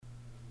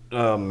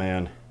Oh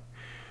man.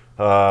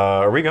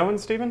 Are we going,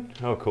 Steven?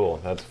 Oh, cool.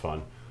 That's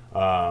fun.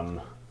 I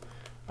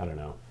don't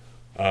know.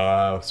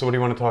 So what do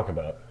you want to talk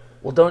about?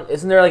 Well,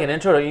 isn't there like an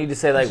intro? Don't you need to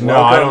say like No,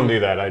 welcome? I don't do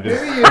that. I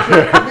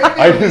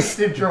just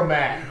Maybe intro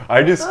Matt.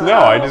 I just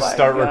my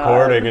start God.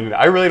 recording, and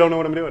I really don't know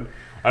what I'm doing.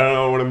 I don't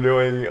know what I'm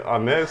doing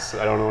on this.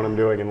 I don't know what I'm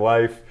doing in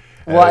life.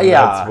 And Well,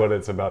 yeah. That's what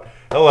it's about.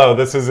 Hello,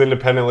 this is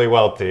Independently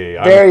Wealthy.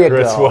 There I'm you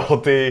Chris go.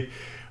 Welty.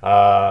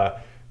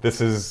 This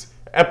is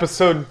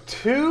episode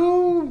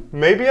 2,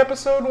 maybe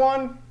episode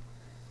 1.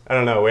 I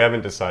don't know. We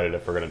haven't decided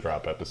if we're going to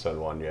drop episode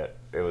 1 yet.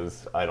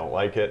 I don't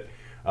like it.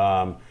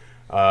 My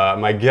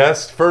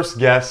first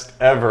guest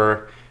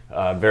ever,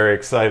 very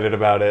excited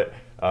about it.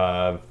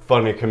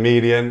 Funny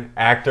comedian,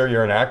 actor.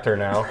 You're an actor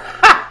now.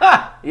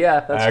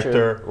 Yeah, that's true.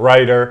 Actor,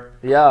 writer,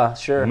 Yeah,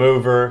 sure.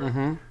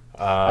 mover.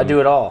 I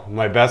do it all.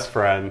 My best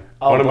friend.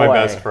 Oh, one of my boy.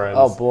 best friends.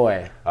 Oh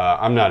boy.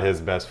 I'm not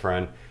his best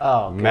friend.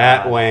 Oh, God.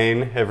 Matt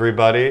Wayne,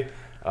 everybody.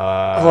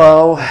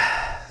 Hello.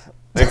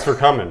 Thanks for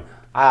coming.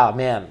 Ah,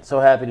 man, so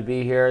happy to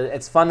be here.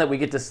 It's fun that we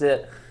get to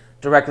sit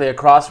directly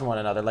across from one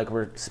another, like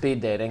we're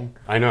speed dating.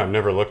 I know, I've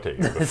never looked at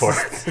you before.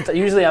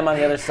 Usually I'm on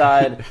the other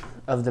side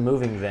of the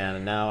moving van,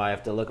 and now I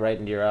have to look right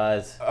into your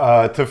eyes.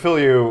 To fill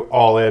you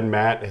all in,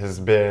 Matt has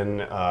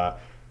been.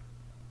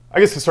 I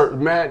guess to start,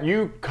 Matt,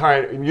 you've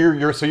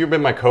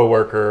been my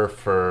coworker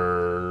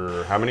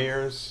for how many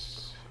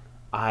years?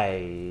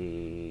 I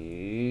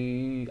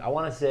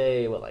want to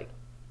say like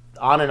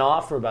on and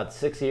off for about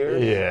 6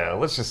 years. Yeah,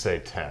 let's just say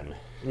 10.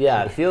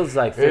 Yeah, it feels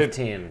like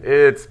 15.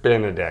 It's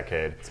been a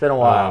decade. It's been a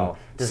while.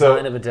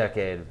 Design of a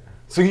decade.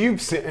 So you've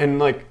seen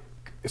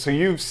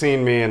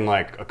me in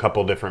like a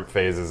couple different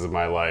phases of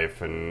my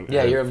life, and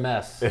Yeah, you're a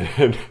mess.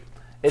 and-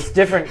 It's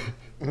different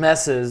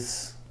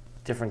messes,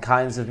 different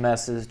kinds of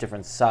messes,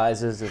 different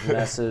sizes of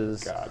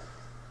messes. God.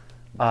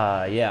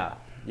 Yeah,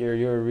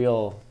 you're a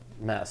real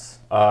mess.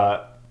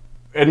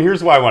 And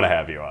here's why I want to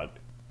have you on,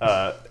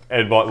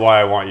 and why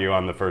I want you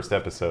on the first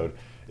episode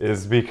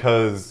is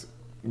because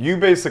you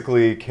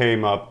basically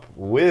came up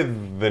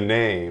with the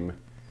name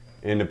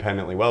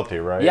Independently Wealthy,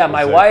 right? Yeah, Is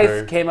my that wife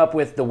correct? came up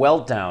with the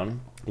Weltdown.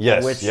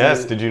 Yes,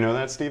 yes. Did you know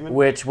that, Stephen?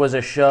 Which was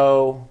a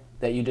show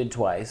that you did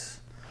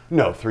twice.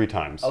 No, 3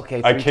 times.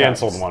 Okay, I three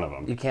canceled times. one of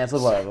them. You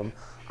canceled one of them.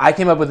 I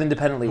came up with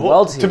Independently Well,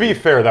 Wealthy. to be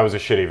fair, that was a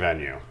shitty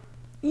venue.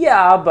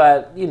 Yeah,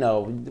 but you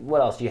know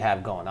what else do you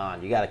have going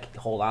on? You got to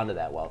hold on to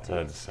that Wealthy.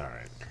 That's all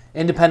right.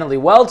 Independently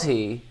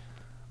Wealthy,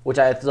 which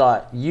I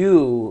thought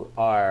you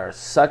are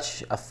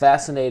such a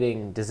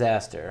fascinating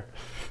disaster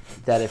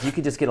that if you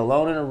could just get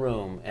alone in a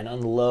room and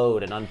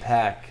unload and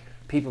unpack,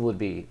 people would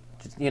be,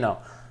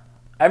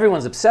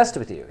 everyone's obsessed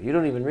with you. You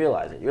don't even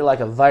realize it. You're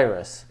like a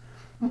virus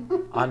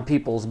on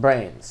people's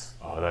brains.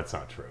 Oh, that's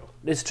not true.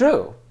 It's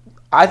true.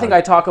 I think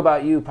I talk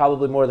about you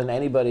probably more than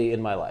anybody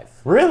in my life.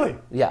 Really?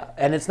 Yeah,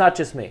 and it's not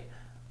just me.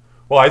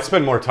 Well, I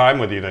spend more time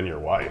with you than your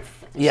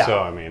wife. Yeah. So,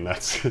 I mean,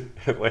 that's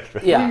like...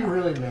 Yeah. Who are you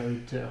really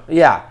married to?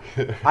 Yeah,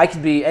 I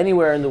could be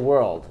anywhere in the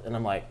world, and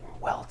I'm like,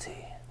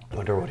 Welty.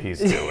 Wonder what he's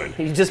doing.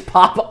 You just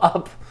pop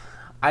up.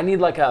 I need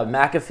like a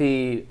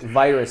McAfee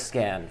virus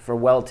scan for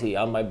Welty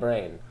on my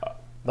brain,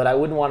 but I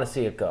wouldn't want to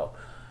see it go.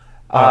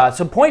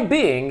 So point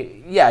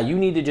being, yeah, you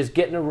need to just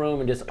get in a room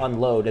and just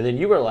unload. And then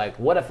you were like,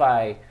 what if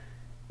I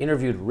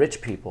interviewed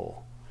rich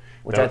people,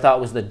 which I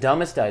thought was the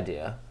dumbest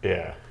idea,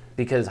 Yeah.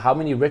 because how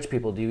many rich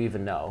people do you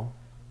even know?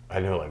 I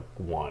know, like,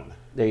 1.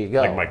 There you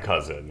go. Like my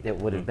cousin. It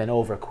would have been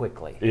over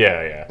quickly.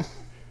 Yeah, yeah.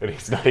 And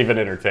he's not even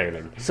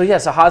entertaining. So yeah,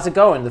 so how's it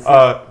going?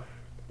 The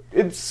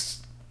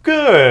It's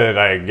good,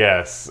 I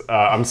guess.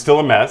 I'm still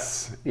a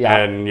mess. Yeah.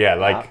 And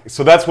yeah,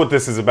 so that's what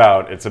this is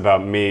about. It's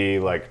about me,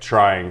 like,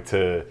 trying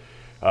to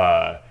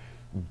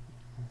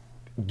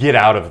get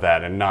out of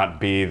that and not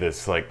be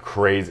this, like,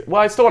 crazy.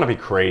 Well, I still want to be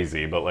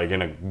crazy, but, like,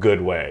 in a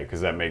good way,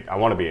 because I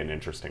want to be an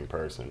interesting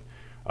person.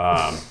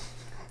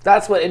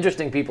 That's what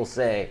interesting people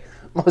say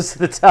most of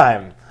the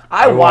time.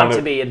 I want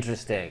to be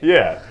interesting.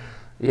 Yeah.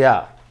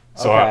 Yeah.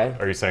 So Okay.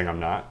 are you saying I'm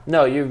not?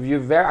 No, you're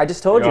very. I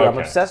just told you, I'm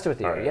Okay. obsessed with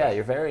you. All right. Yeah,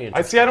 you're very I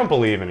interesting. see. I don't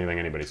believe anything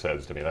anybody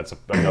says to me. That's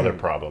another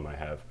problem I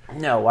have.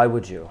 No, why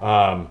would you?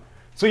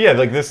 So yeah,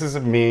 like this is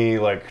me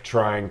like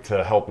trying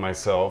to help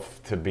myself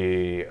to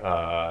be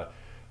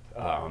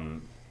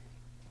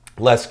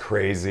less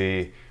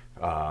crazy,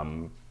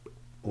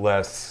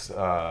 less.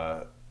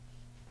 I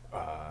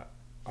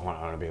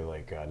want to be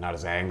like not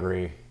as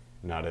angry,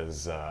 not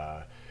as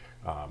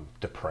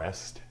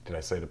depressed. Did I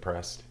say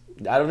depressed?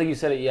 I don't think you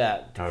said it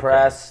yet.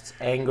 Depressed,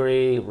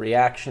 angry,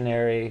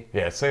 reactionary.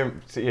 Yeah,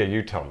 yeah.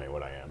 You tell me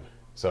what I am.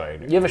 So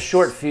You have a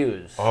short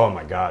fuse. Oh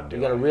my God, dude!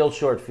 You got a real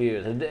short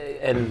fuse, and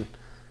it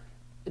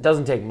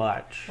doesn't take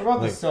much. What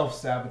about the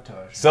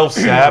self-sabotage?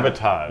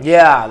 Self-sabotage.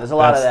 Yeah, there's a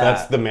lot of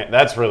that.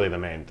 That's really the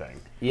main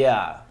thing.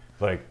 Yeah.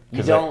 Like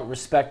You don't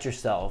respect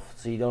yourself,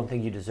 so you don't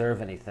think you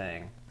deserve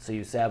anything. So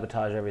you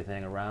sabotage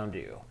everything around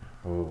you.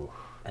 Ooh.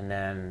 And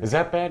then Is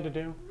that bad to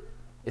do?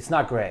 it's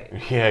not great.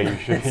 Yeah, you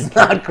should. It's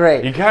not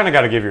great. You kind of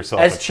got to give yourself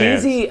a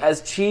chance.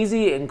 As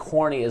cheesy and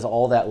corny as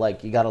all that,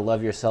 like, you gotta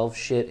love yourself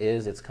shit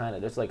is, it's kind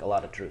of, there's like a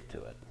lot of truth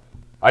to it.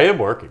 I am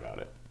working on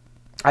it.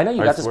 I know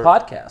you I got this swear.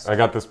 podcast. I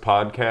got this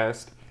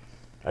podcast.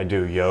 I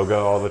do yoga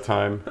all the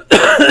time.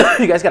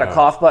 You guys got a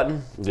cough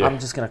button? yeah. I'm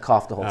just gonna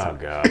cough the whole Oh time.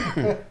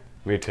 God.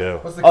 Me too.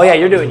 What's the Oh yeah, cough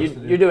you're button doing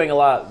supposed to you're do? doing a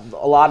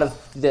lot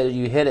of that.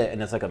 You hit it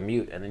and it's like a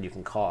mute, and then you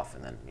can cough,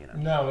 and then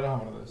No, we don't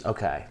have one of those.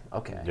 Okay.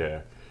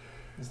 Yeah.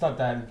 It's not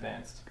that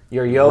advanced.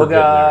 You're getting yoga.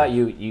 there.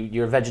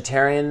 You're a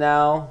vegetarian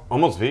now.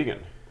 Almost vegan.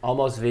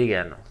 Almost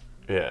vegan.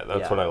 Yeah, that's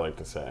Yeah. what I like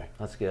to say.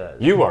 That's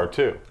good. You are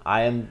too.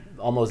 I am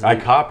almost. I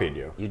vegan. copied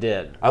you. You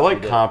did. I like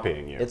You did.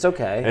 copying you. It's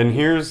okay. And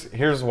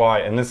here's why,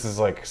 and this is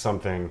like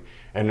something,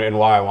 and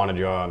why I wanted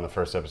you on the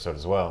first episode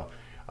as well,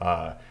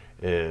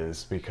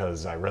 is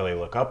because I really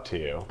look up to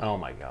you. Oh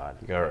my God.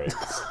 All right.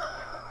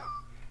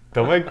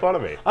 Don't make fun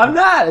of me. I'm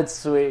not. It's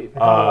sweet.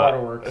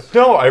 Waterworks.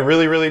 No, I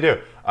really, really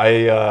do.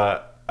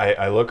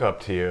 I look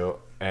up to you,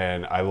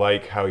 and I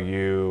like how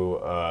you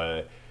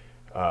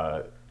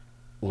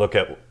look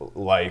at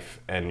life,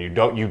 and you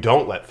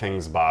don't let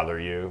things bother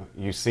you.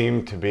 You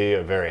seem to be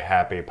a very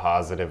happy,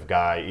 positive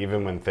guy,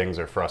 even when things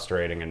are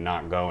frustrating and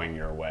not going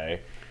your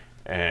way.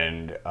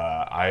 And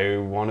I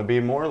want to be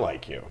more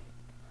like you.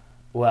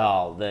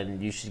 Well,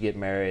 then you should get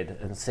married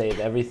and save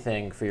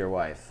everything for your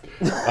wife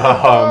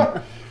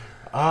Yeah.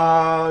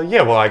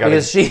 Well, I got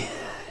because she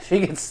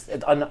gets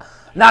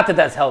not that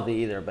that's healthy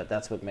either, but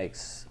that's what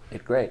makes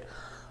it great.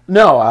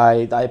 No, I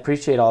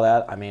appreciate all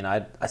that. I mean,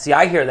 I see.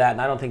 I hear that,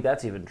 and I don't think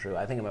that's even true.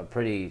 I think I'm a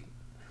pretty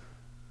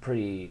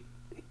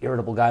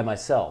irritable guy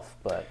myself.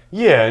 But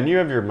Yeah, and you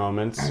have your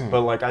moments,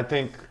 but like I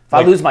think if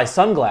I lose my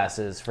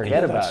sunglasses,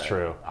 forget about it. that's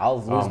true. I'll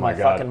lose Oh my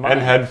God. fucking mind.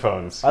 And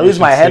headphones. I You lose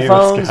my should see this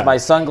headphones, guy. my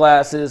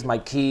sunglasses, my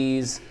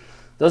keys.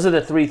 Those are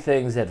the three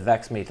things that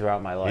vex me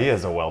throughout my life. He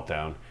has a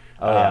meltdown.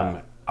 Oh,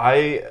 yeah.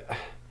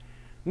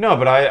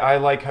 But I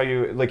like how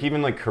you like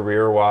even like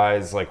career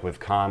wise, like with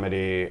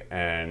comedy,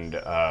 and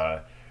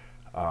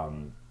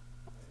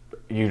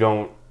you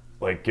don't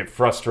like get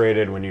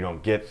frustrated when you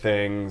don't get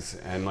things,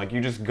 and like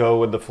you just go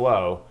with the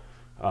flow.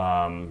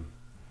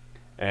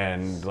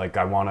 And like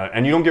I wanna,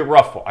 and you don't get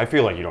ruffled. I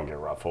feel like you don't get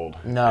ruffled.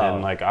 No.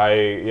 And like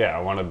I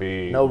want to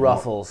be No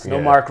ruffles. No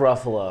yeah. Mark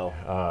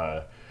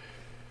Ruffalo.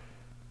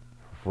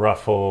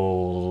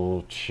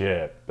 Ruffle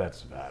chip.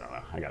 That's I don't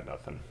know. I got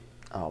nothing.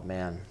 Oh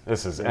man.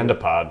 This is end of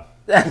pod.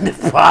 End of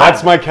pod.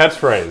 That's my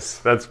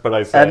catchphrase. That's what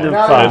I say. End of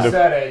Now pod. that End you of-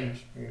 said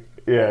it,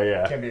 yeah, it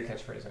yeah. can't be a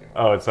catchphrase anymore.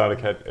 Oh, it's not a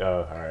catch.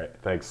 Oh, all right.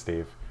 Thanks,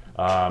 Steve.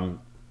 What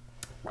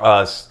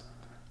was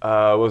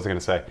I gonna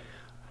say?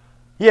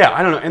 Yeah,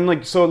 I don't know. And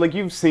like, so like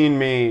you've seen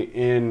me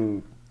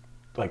in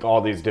like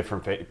all these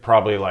different,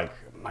 probably like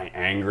my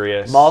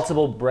angriest.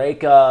 Multiple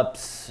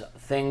breakups,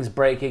 things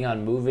breaking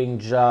on moving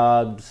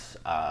jobs.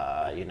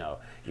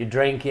 You're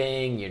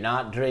drinking, you're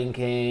not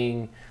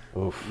drinking.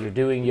 Oof. You're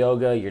doing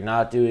yoga, you're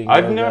not doing yoga.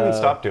 I've never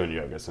stopped doing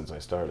yoga since I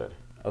started.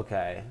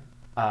 Okay.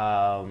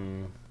 I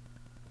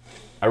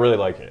really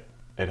like it.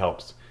 It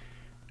helps.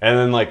 And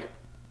then like,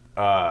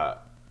 I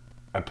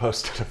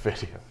posted a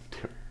video.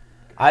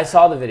 I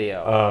saw the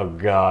video. Oh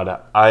God,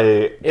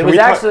 It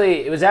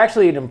was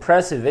actually an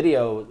impressive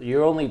video.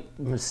 Your only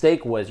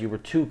mistake was you were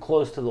too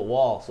close to the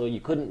wall, so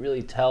you couldn't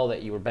really tell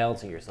that you were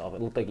balancing yourself.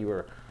 It looked like you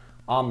were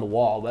on the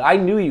wall, but I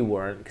knew you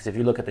weren't because if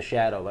you look at the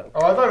shadow. But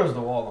Oh, I thought it was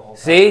the wall the whole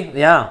time. see,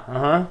 yeah,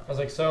 I was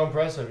like, so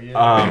impressive.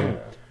 Yeah.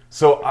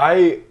 So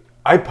I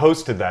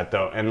posted that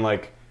though, and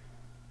like,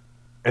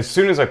 as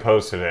soon as I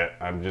posted it,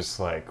 I'm just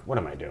like, what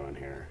am I doing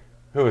here?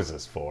 Who is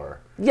this for?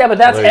 yeah, but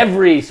that's Like-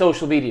 every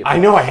social media. I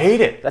know, I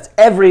hate it. That's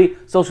every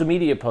social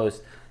media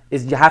post.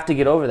 Is you have to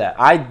get over that.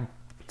 I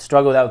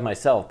struggle with that with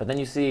myself, but then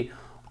you see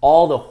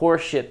all the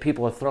horse shit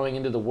people are throwing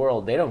into the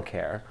world. They don't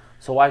care.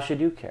 So why should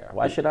you care?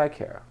 Why should I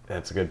care?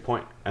 That's a good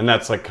point. And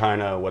that's like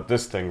kind of what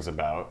this thing's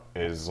about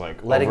is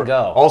like Letting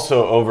go.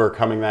 Also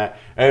overcoming that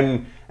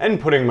and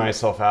putting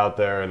myself out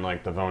there and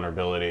like the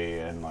vulnerability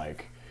and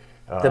like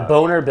The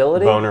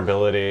vulnerability?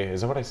 vulnerability.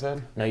 Is that what I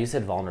said? No, you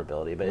said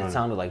vulnerability, but it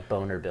sounded like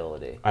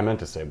vulnerability. I meant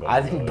to say I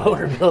vulnerability. think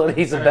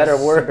vulnerability is a better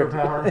word.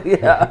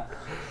 Superpower.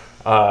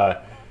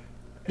 Yeah.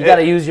 You got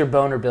to use your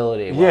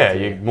vulnerability. Yeah,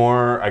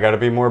 Walter. I got to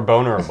be more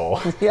vulnerable.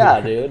 Yeah,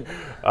 dude.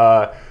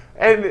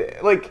 And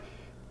like,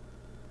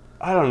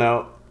 I don't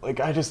know. Like,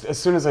 I just, as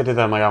soon as I did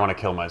that, I'm like, I want to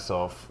kill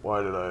myself.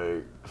 Why did I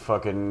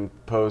fucking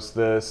post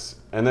this?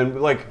 And then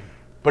like,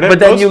 But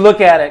then you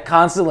look at it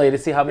constantly to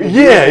see how many.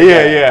 Yeah, views you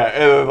yeah, get,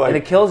 yeah. And, like, And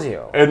it kills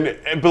you.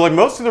 but like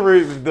most of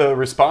the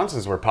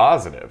responses were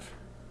positive.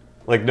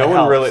 Like no That one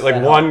helps, really. Like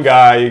that one helps.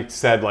 guy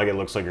said like it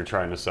looks like you're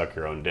trying to suck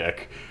your own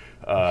dick.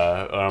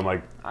 And I'm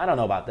like, I don't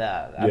know about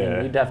that. I Yeah.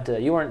 mean, you'd have to.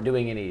 You weren't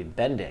doing any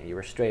bending. You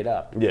were straight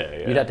up. Yeah,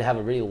 yeah. You'd have to have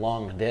a really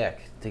long dick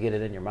to get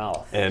it in your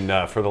mouth.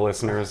 and for the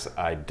listeners,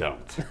 I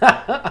don't.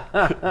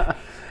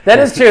 That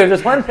is true. If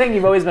there's one thing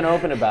you've always been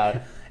open about,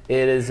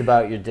 it is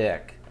about your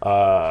dick.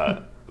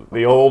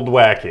 The old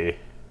wacky.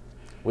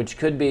 Which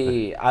could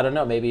be, I don't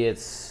know, maybe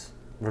it's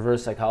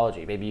reverse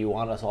psychology. Maybe you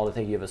want us all to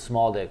think you have a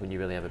small dick when you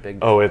really have a big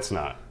dick. Oh, it's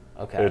not.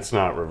 Okay. It's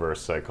not reverse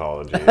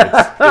psychology.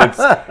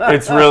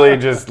 It's really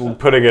just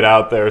putting it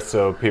out there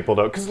so people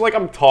don't. Because like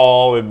I'm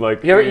tall and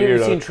like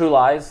You've seen True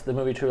Lies, the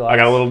movie True Lies? I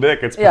got a little dick.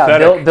 It's Yeah,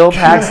 pathetic. Bill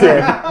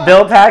Paxton.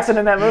 Bill Paxton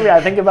in that movie. I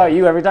think about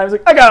you every time. He's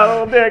like, I got a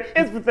little dick.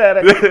 It's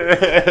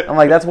pathetic. I'm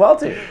like, that's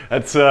Welty.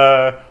 That's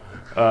yeah.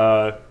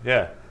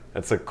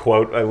 That's a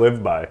quote I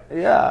live by.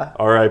 Yeah.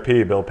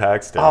 R.I.P. Bill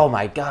Paxton. Oh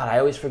my God, I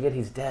always forget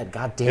he's dead.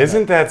 God damn it.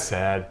 Isn't that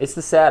sad? It's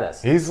the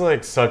saddest. He's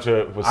like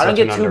I don't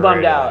get too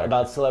bummed out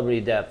about celebrity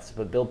deaths,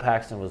 but Bill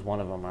Paxton was one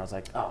of them. I was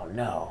like, oh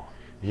no.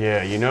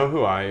 Yeah, you know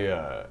who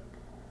I'm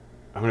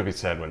gonna be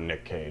sad when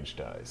Nick Cage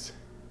dies.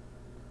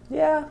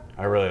 Yeah.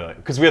 I really like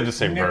because we have the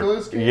same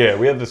Nicolas birthday. Cage? Yeah,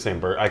 we have the same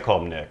birth. I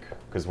call him Nick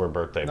because we're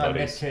birthday Not Nick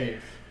buddies.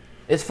 Cave.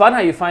 It's fun how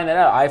you find that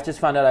out. I've just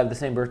found out I have the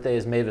same birthday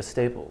as Mavis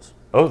Staples.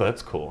 Oh,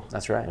 that's cool.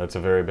 That's right. That's a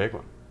very big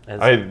one.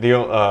 That's- The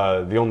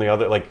only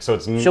other so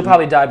it's She'll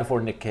probably die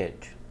before Nick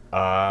Cage.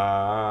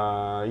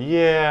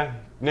 yeah.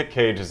 Nick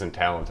Cage isn't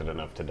talented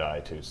enough to die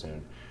too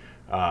soon.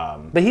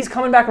 But he's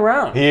coming back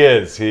around. He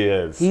is.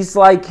 He's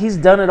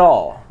done it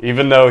all.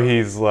 Even though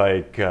he's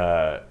like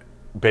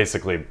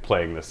basically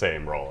playing the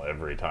same role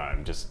every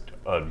time, just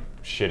a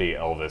shitty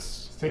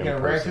Elvis. Taking it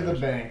right to the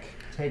impersonation. bank.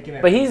 Taking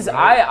it. But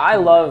I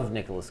love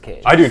Nicolas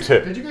Cage. I do too.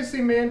 Did you guys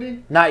see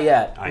Mandy? Not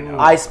yet. I know.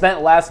 I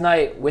spent last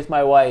night with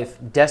my wife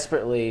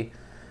desperately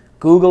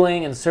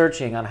Googling and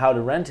searching on how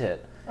to rent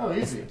it. Oh,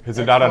 easy. Is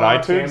it not on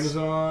Xbox, iTunes?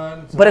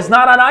 Amazon. But it's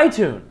not on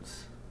iTunes.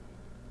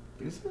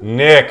 Is it?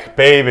 Nick,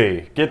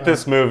 baby, get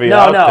this movie No,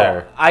 out no.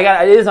 there.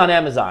 It is on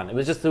Amazon. It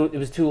was just it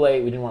was too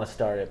late. We didn't want to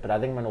start it, but I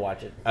think I'm going to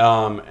watch it.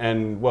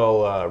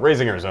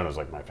 Raising Arizona is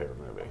like my favorite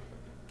movie.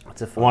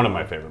 It's a fun One of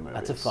my favorite movies.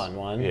 That's a fun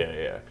one.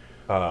 Yeah.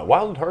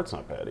 Wild at Heart's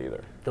not bad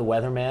either. The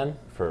Weatherman.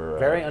 For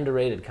Very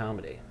underrated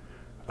comedy.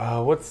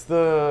 what's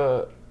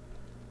the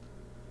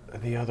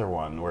other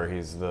one where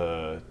he's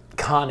the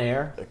Con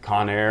Air.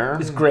 Con Air?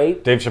 It's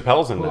great. Dave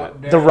Chappelle's in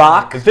that. The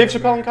Rock. Is Dave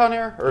Chappelle in Con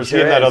Air, or is he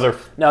Sure in that is. other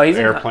No, he's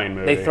airplane in,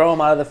 movie? They throw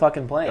him out of the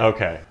fucking plane.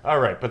 Okay, all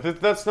right,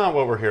 but that's not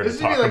what we're here This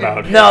to would be talk like a-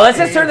 about. No, let's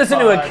just turn this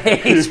into a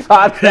Cage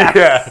podcast.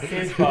 Yeah,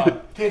 Cage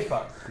Pop. Cage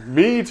Pop.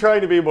 me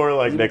trying to be more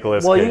like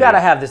Nicolas. Well, you Cage. got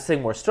to have this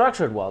thing more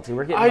structured, Welty.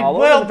 We're getting all over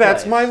Well, the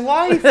that's place. my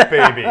life,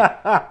 baby.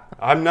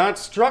 I'm not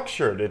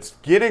structured. It's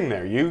getting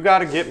there. You got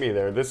to get me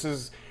there. This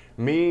is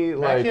me, I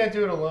like. can't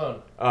do it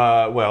alone.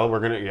 Well, we're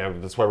gonna. Yeah,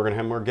 that's why we're gonna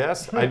have more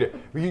guests. So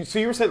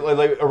you were saying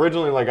like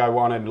originally like I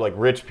wanted like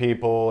rich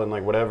people and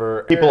like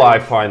whatever people I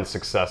find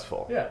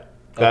successful. Yeah.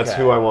 That's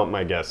Okay. who I want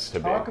my guests to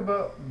Talk be.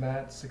 about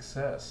Matt's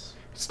success.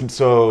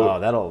 So Oh,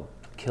 that'll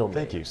kill me.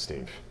 thank you,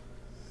 Steve.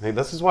 Hey,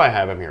 this is why I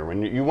have him here.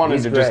 When you wanted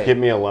He's to just great. get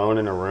me alone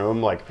in a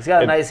room, like He's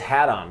got a nice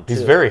hat on, too.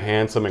 He's very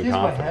handsome and Keeps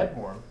my confident. head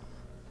warm.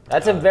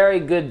 That's a very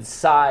good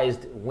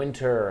sized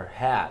winter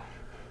hat.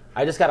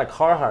 I just got a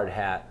Carhartt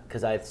hat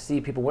because I see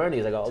people wearing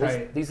these. I go, oh,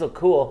 Tight. these look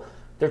cool.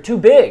 They're too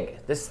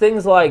big. This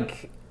thing's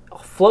like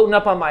floating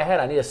up on my head.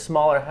 I need a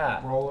smaller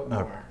hat. Roll it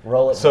more.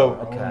 Roll it So- more.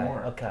 Roll it Okay.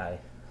 more. Okay.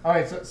 All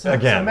right. So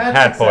Again, Matt's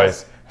hat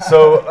success. boys.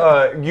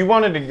 So you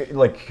wanted to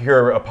like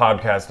hear a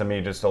podcast of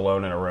me just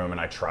alone in a room,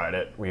 and I tried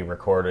it. We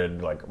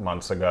recorded like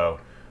months ago.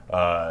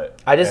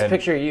 I just and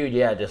picture you,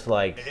 just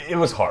like, it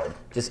was hard.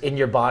 just in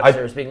your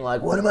boxers being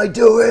like, what am I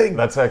doing?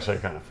 That's actually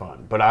kind of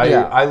fun. But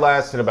Yeah. I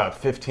lasted about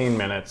 15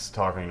 minutes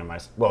talking to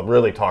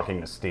really talking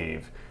to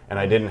Steve, and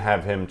I didn't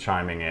have him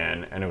chiming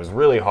in, and it was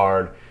really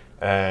hard,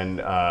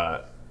 and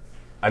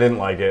I didn't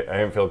like it. I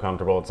didn't feel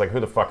comfortable. It's like, who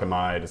the fuck am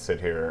I to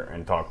sit here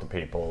and talk to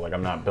people? Like,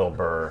 I'm not Bill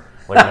Burr.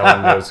 Like, no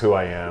one knows who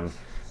I am.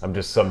 I'm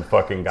just some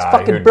fucking guy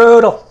Fucking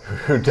brutal.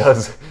 who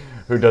does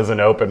an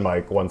open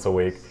mic once a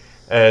week,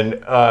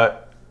 and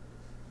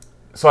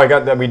so I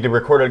got that. We did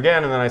record it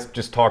again, and then I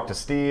just talked to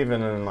Steve,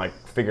 and then like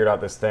figured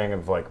out this thing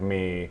of like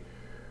me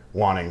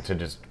wanting to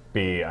just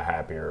be a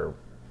happier,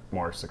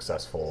 more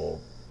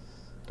successful.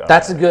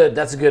 That's a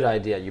good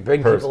idea. You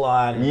bring people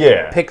on,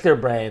 Yeah. pick their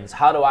brains.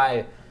 How do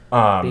I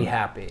be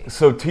happy?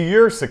 So to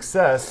your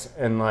success,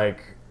 and like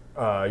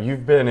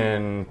you've been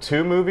in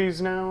 2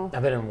 movies now.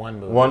 I've been in one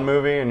movie. One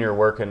movie, and you're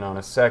working on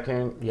a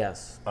second.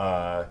 Yes.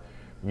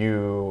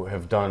 You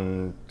have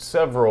done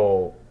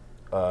several.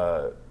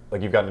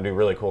 Like you've gotten to do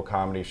really cool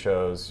comedy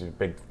shows,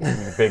 big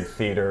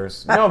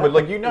theaters. No, but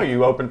like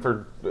you opened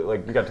for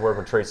like you got to work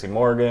with Tracy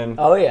Morgan.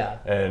 Oh yeah.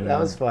 And that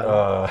was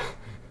fun.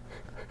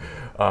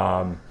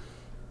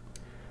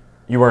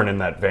 You weren't in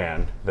that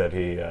van that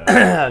he.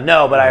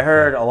 No, but I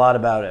heard a lot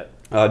about it.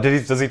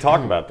 Does he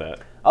talk about that?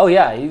 Oh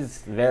yeah, he's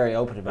very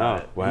open about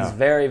Oh, it. wow. He's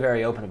very,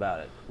 very open about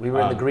it. We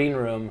were in the green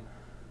room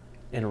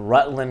in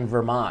Rutland,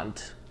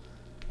 Vermont,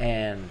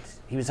 and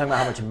he was talking about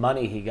how much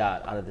money he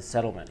got out of the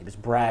settlement. He was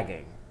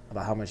bragging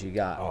about how much he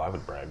got. Oh, I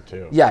would brag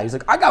too. Yeah, he was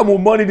like, I got more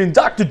money than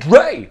Dr.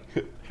 Dre.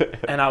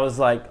 And I was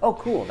like, oh,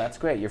 cool, that's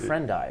great. Your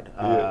friend died.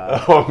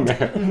 Oh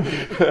man.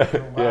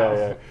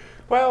 Yeah.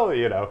 Well,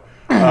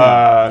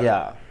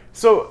 Yeah.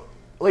 So,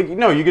 like,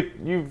 no,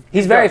 you've.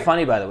 He's very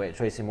funny, by the way,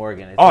 Tracy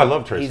Morgan. It's Oh, I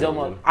love Tracy He's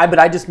almost, Morgan. but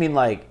I just mean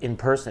like in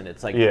person.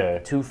 It's like Yeah.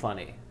 too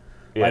funny.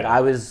 Yeah. Like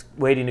I was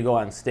waiting to go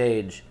on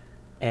stage,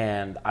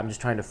 and I'm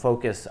just trying to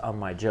focus on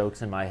my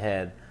jokes in my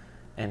head,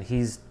 and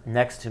he's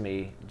next to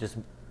me just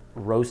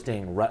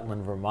roasting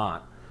Rutland,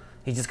 Vermont.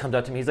 He just comes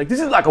up to me. He's like, "This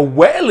is like a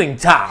whaling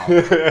town,"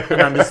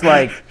 and I'm just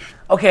like,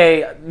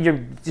 "Okay,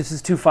 this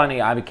is too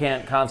funny. I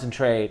can't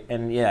concentrate."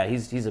 And yeah,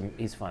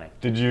 he's funny.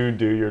 Did you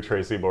do your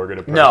Tracy Morgan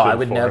impression? No, I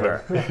would for never.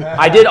 him?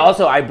 I did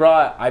also. I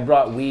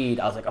brought weed.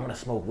 I was like, I'm gonna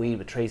smoke weed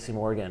with Tracy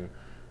Morgan,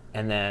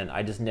 and then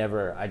I just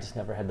never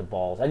had the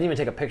balls. I didn't even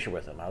take a picture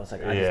with him. I was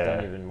like, I just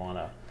don't even want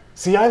to.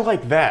 See, I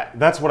like that.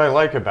 That's what I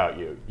like about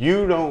you.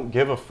 You don't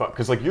give a fuck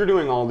because like you're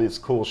doing all this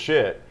cool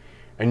shit,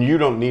 and you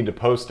don't need to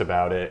post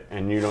about it,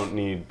 and you don't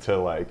need to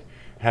like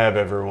have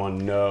everyone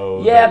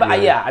know. Yeah, that but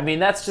you're- I mean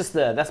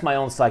that's my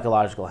own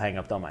psychological hang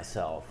up on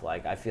myself.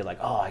 Like I feel like,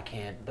 oh, I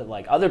can't, but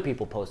like other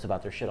people post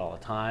about their shit all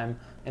the time,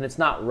 and it's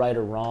not right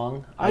or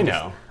wrong. I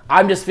know.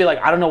 I just feel like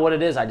I don't know what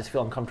it is. I just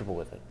feel uncomfortable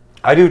with it.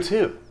 I do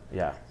too.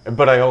 Yeah.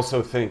 But I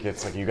also think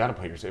it's like you got to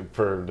put yourself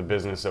for the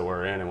business that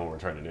we're in and what we're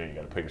trying to do. You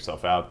got to put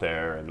yourself out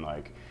there and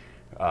like,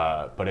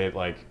 but it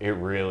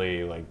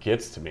really like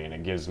gets to me and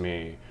it gives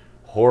me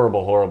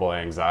horrible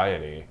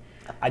anxiety.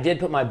 I did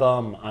put my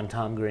bum on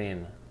Tom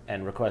Green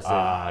and requested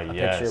a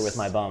picture with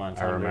my bum on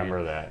Tom Green. I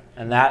remember that.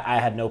 And that I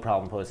had no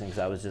problem posting because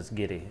I was just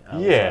giddy. I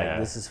was Yeah. like,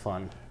 this is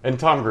fun. And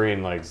Tom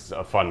Green like's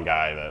a fun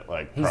guy that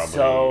like He's probably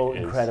so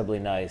is, incredibly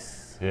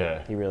nice.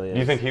 Yeah, He really is. Do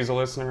you think he's a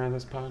listener of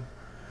this pod?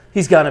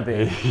 He's gonna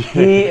be.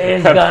 He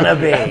is gonna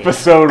be.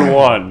 Episode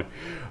 1.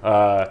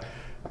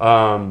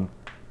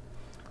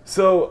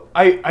 So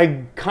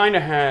I kind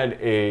of had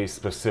a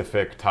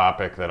specific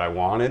topic that I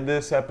wanted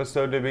this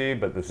episode to be,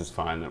 but this is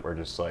fine that we're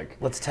just like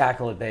Let's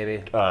tackle it,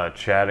 baby.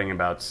 chatting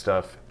about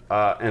stuff,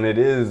 and it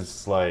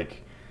is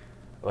like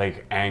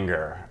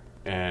anger,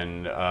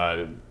 and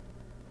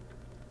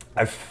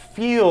I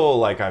feel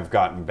like I've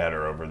gotten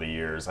better over the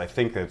years. I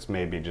think that's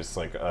maybe just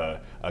like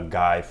a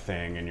guy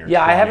thing in your 20s.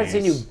 I haven't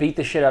seen you beat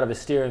the shit out of a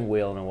steering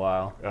wheel in a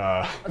while.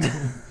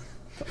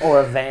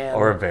 Or a van.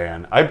 Or a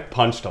van. I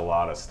punched a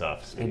lot of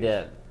stuff, Steve. He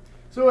did.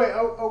 So wait,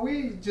 are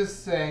we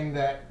just saying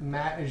that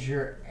Matt is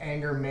your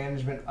anger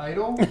management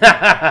idol?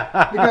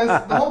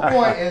 Because the whole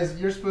point is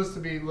you're supposed to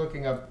be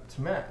looking up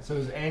to Matt. So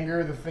is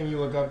anger the thing you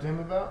look up to him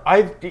about?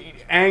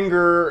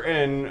 Anger,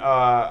 and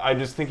I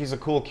just think he's a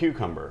cool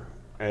cucumber,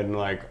 and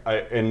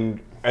and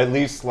at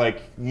least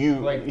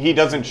he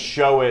doesn't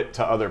show it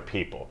to other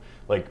people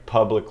like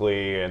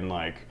publicly, and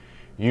like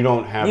you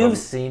don't have. You've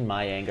seen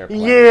my anger play.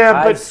 Yeah,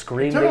 I've but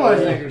screamed. Internalize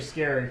at you. anger is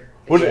scary.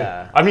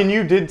 Yeah. I mean,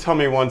 you did tell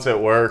me once at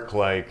work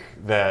like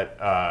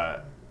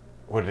that.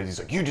 What did he's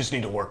like? You just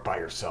need to work by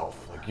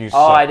yourself. Like you. Oh,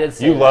 suck. I did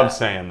say You love that.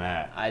 saying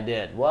that. I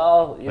did.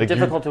 Well, you're Like,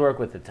 difficult to work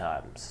with at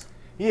times.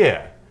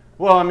 Yeah.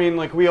 Well, I mean,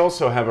 like we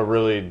also have a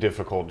really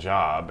difficult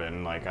job,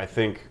 and like I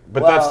think,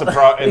 but that's the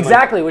problem.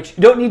 Exactly, which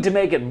you don't need to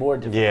make it more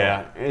difficult.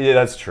 Yeah,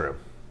 that's true.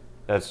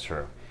 That's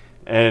true.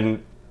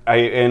 And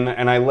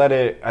I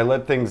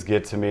let things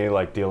get to me,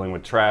 like dealing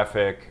with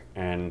traffic,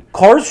 and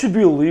Cars should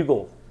be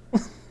illegal.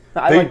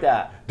 I like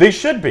that. They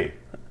should be.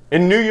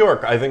 In New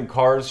York, I think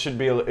cars should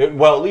be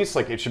well, at least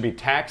like it should be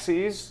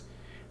taxis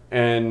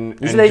and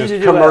They just should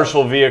do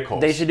commercial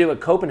vehicles. They should do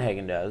what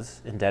Copenhagen does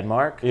in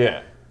Denmark.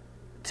 Yeah.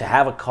 To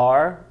have a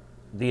car,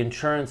 the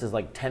insurance is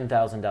like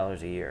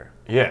 $10,000 a year.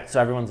 Yeah. So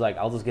everyone's like,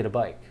 I'll just get a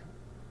bike.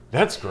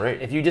 That's great.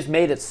 If you just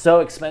made it so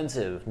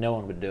expensive, no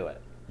one would do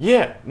it.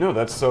 Yeah. No,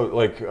 that's so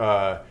like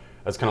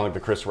that's kind of like the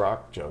Chris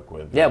Rock joke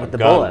with With the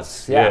guns.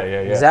 bullets. Yeah.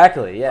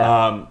 Exactly.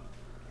 Yeah.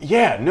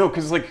 Yeah, no,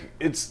 because like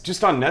it's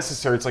just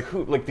unnecessary. It's like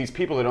like these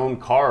people that own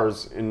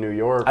cars in New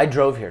York. I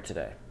drove here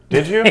today.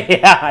 Did you?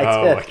 Yeah, I did.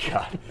 Oh my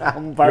god!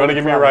 You want to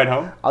give me a ride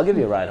home? I'll give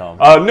you a ride home.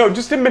 No,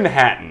 just in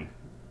Manhattan.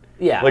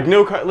 Yeah. Like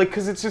no car, like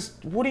because it's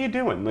just what are you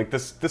doing? Like the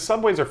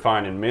subways are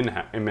fine in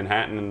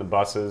Manhattan, and the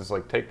buses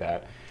like take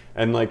that,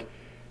 and like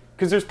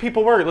because there's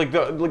people working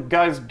like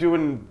guys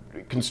doing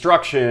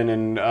construction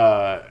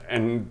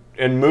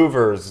and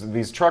movers,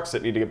 these trucks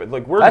that need to get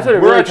like That's what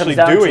it we're really actually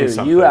comes down doing to.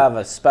 something. You have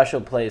a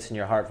special place in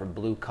your heart for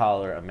blue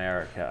collar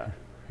America.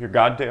 You're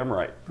goddamn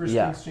right. Bruce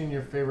Yeah. Springsteen,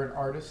 your favorite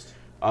artist?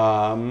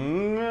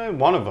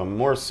 One of them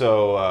more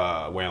so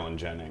Waylon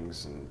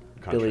Jennings and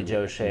country. Billy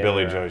Joe Shaver.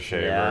 Billy Joe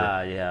Shaver.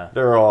 Yeah.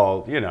 They're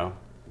all,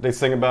 they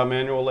sing about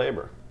manual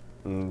labor.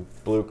 And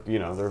blue,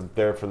 they're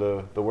there for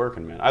the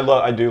working man.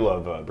 I do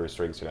love Bruce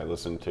Springsteen. I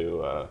listened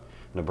to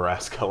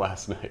Nebraska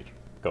last night,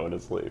 going to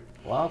sleep.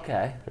 Well,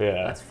 okay.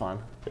 Yeah. That's fun.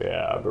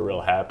 Yeah, I'm a real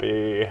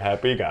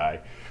happy guy.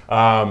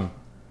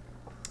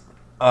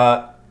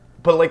 But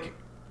like,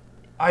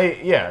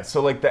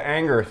 so like the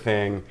anger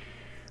thing.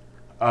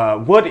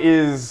 What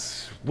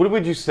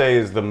would you say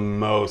is the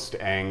most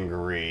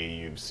angry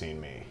you've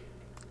seen me?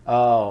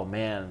 Oh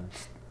man,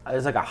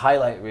 there's like a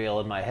highlight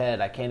reel in my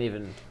head. I can't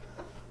even.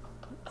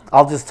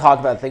 I'll just talk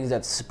about things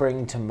that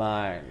spring to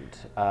mind.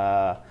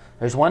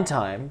 There's one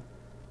time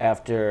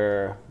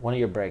after one of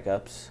your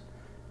breakups,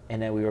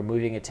 and then we were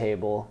moving a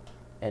table,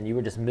 and you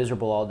were just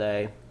miserable all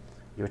day.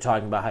 You were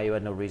talking about how you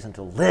had no reason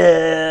to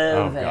live,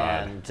 Oh,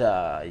 God. and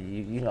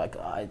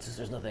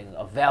there's nothing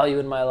of value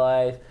in my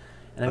life.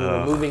 and then we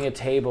were moving a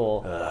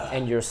table,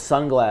 and your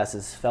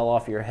sunglasses fell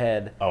off your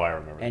head. Oh, I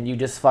remember. And you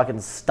just fucking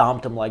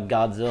stomped them like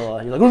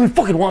Godzilla. You're like, oh, I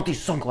fucking want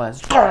these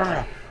sunglasses.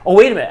 Oh,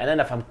 wait a minute. And then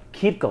if I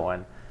keep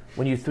going,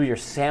 when you threw your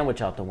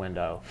sandwich out the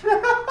window. You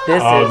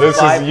love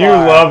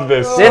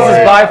this story. This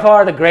is by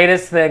far the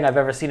greatest thing I've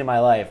ever seen in my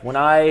life.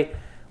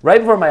 Right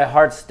before my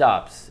heart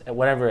stops,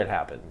 whenever it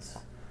happens,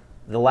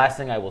 the last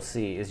thing I will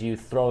see is you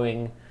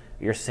throwing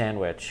your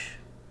sandwich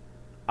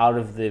out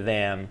of the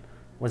van.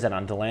 Was that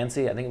on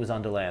Delancey? I think it was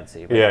on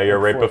Delancey. Yeah, you're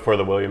right before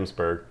the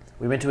Williamsburg.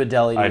 We went to a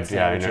deli to eat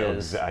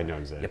sandwiches. I know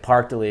exactly. You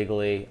parked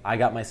illegally. I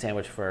got my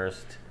sandwich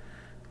first.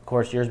 Of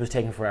course, yours was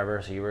taking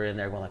forever, so you were in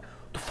there going like,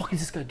 what the fuck is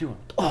this guy doing?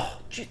 Oh,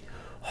 gee.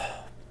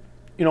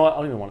 You know what? I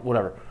don't even want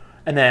whatever.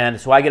 And then,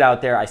 so I get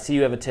out there. I see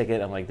you have a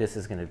ticket. I'm like, this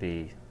is going to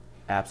be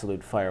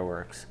absolute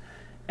fireworks.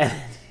 And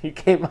you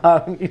came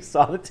out and you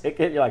saw the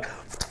ticket. You're like,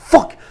 what the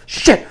fuck?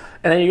 Shit.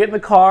 And then you get in the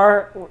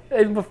car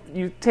and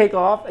you take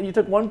off and you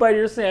took one bite of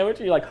your sandwich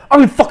and you're like, I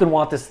don't even fucking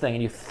want this thing.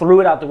 And you threw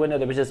it out the window.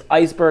 There was just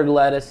iceberg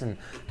lettuce and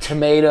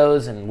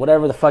tomatoes and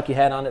whatever the fuck you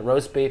had on it,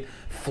 roast beef,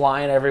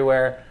 flying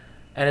everywhere.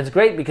 And it's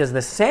great because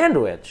the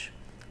sandwich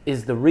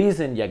is the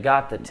reason you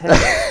got the ticket.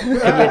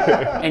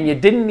 and you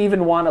didn't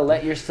even want to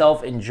let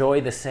yourself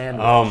enjoy the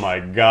sandwich. Oh my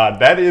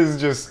God. That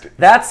is just...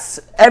 That's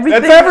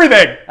everything. That's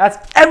everything.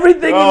 That's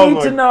everything you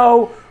need to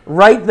know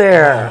right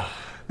there.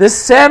 This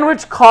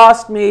sandwich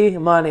cost me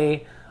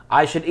money.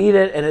 I should eat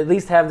it and at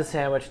least have the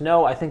sandwich.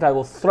 No, I think I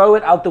will throw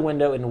it out the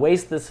window and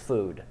waste this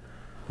food.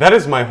 That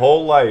is my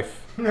whole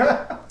life.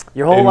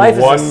 Your whole life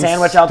is a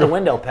sandwich out the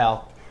window,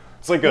 pal.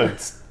 It's like a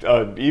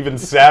even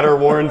sadder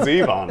Warren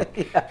Zevon.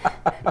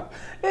 Yeah.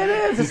 It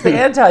is. It's the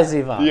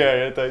anti-Zevon. Yeah,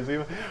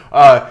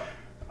 anti-Zevon.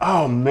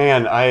 Oh,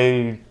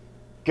 man,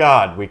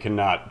 God, we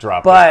cannot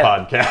drop this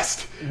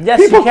podcast. Yes,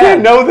 People you can.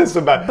 can't know this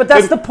about. But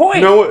that's the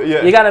point.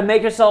 Yeah. You got to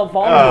make yourself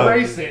vulnerable.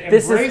 Embrace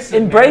it.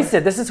 Embrace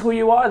it. This is who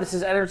you are. This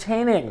is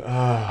entertaining.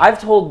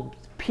 I've told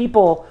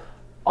people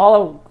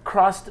all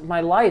across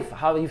my life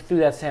how you threw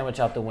that sandwich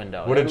out the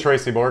window. What did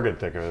Tracy Morgan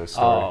think of this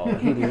story? Oh,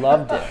 he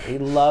loved it. He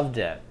loved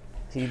it.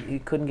 He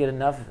couldn't get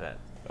enough of it.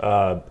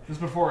 This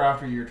is before or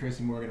after your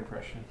Tracy Morgan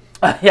impression?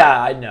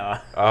 Yeah, I know.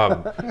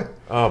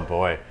 Oh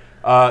boy.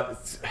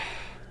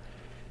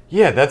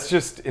 Yeah, that's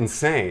just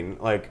insane.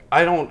 Like,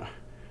 I don't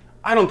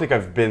think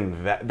I've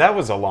been that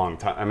was a long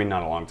time. I mean,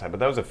 not a long time, but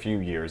that was a few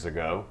years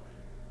ago.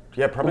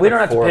 Yeah, probably. We don't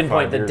have to 4 or 5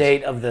 pinpoint the years.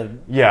 date of the I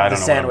don't know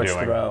sandwich what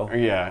I'm doing. throw.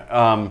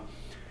 Yeah.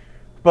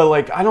 But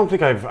like, I don't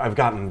think I've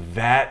gotten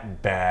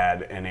that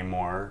bad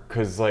anymore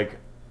because like,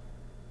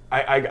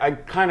 I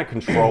kind of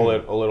control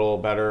it a little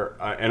better,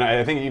 and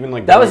I think even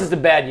like that was just a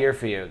bad year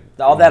for you.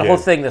 All that whole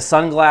thing, the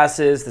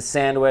sunglasses, the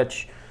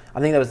sandwich. I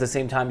think that was the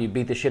same time you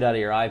beat the shit out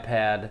of your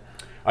iPad.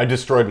 I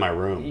destroyed my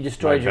room. You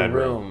destroyed your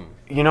room.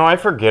 You know, I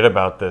forget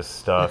about this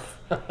stuff.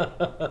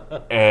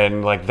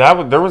 And like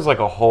there was like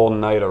a whole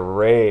night of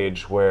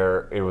rage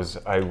where it was.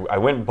 I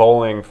went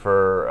bowling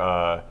for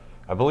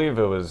I believe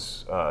it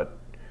was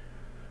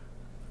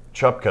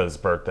Chupka's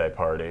birthday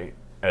party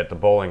at the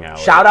bowling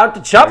alley. Shout out to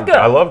Chupka.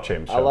 I love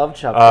James. I love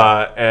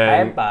Chupka.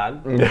 And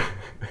bag.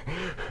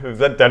 Is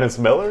that Dennis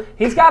Miller?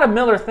 He's got a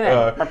Miller thing.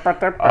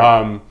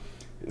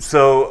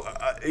 So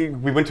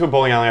we went to a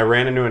bowling alley. I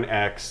ran into an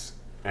ex,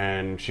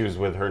 and she was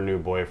with her new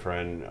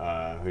boyfriend,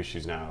 who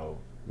she's now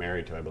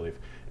married to, I believe.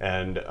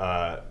 And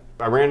I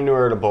ran into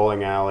her at a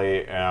bowling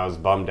alley, and I was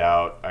bummed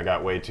out. I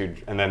got way too,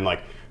 and then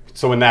like,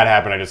 so when that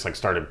happened, I just like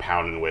started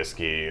pounding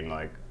whiskey, and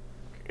like,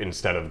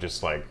 instead of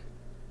just like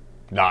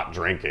not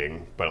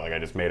drinking, but like I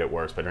just made it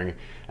worse by drinking.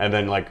 And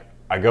then like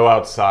I go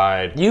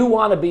outside. You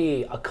want to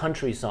be a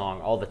country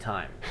song all the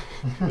time.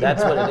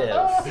 That's what it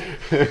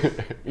is.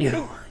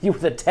 You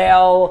the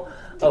tale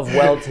of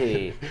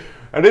Welty.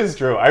 It is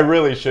true. I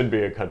really should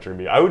be a country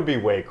musician. I would be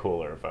way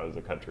cooler if I was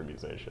a country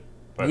musician.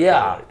 But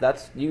yeah,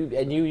 that's you,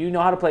 and you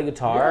know how to play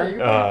guitar. Yeah, you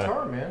play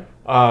guitar,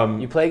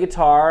 man. You play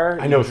guitar.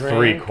 I know drink.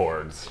 3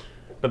 chords,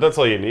 but that's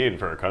all you need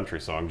for a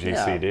country song.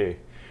 GCD.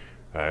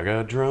 Yeah. I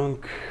got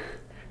drunk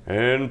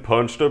and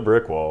punched a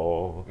brick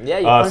wall. Yeah,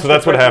 you punched so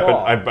that's a brick what happened.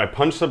 wall. I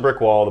punched the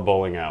brick wall of the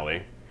bowling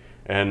alley,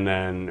 and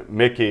then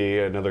Mickey,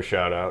 another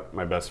shout out,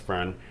 my best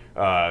friend,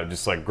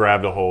 just like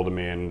grabbed a hold of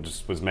me and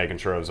just was making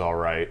sure I was all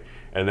right.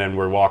 And then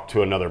we walked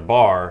to another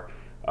bar,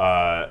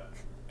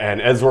 and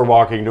as we're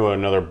walking to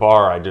another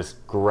bar, I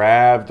just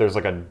grabbed, there's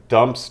like a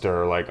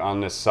dumpster like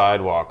on this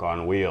sidewalk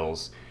on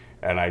wheels,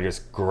 and I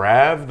just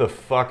grab the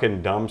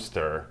fucking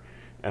dumpster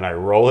and I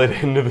roll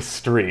it into the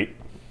street.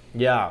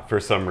 Yeah. For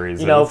some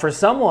reason. You know, for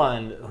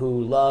someone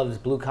who loves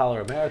blue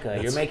collar America,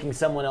 you're making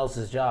someone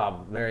else's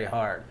job very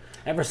hard.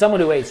 And for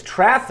someone who hates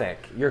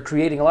traffic, you're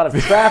creating a lot of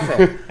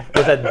traffic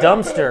with a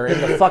dumpster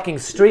in the fucking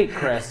street,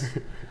 Chris.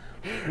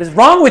 What is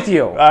wrong with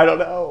you? I don't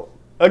know.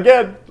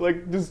 Again,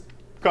 like just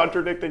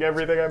contradicting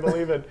everything I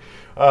believe in.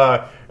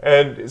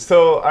 And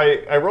so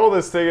I roll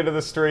this thing into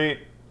the street.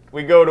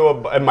 We go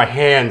to and my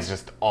hand's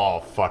just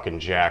all fucking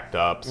jacked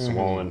up,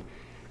 swollen.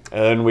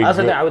 And we.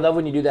 I would love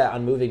when you do that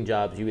on moving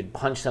jobs. You would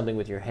punch something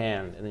with your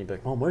hand, and then you'd be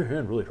like, "Oh, my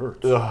hand really hurts."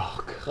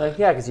 Oh, God. Like,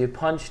 yeah, because you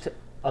punched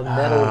a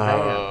metal van.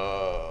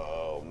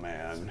 Oh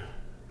man,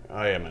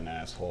 I am an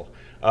asshole.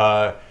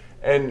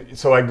 And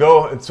so we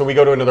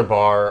go to another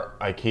bar.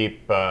 I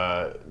keep,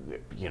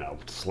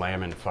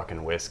 slamming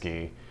fucking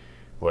whiskey,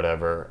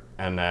 whatever.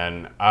 And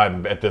then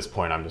at this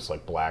point, I'm just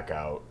like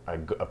blackout.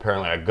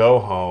 Apparently I go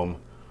home.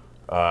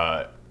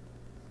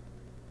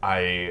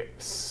 I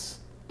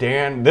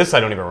stand, this I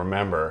don't even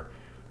remember.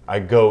 I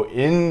go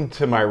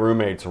into my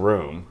roommate's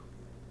room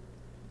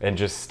and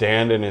just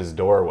stand in his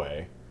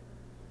doorway.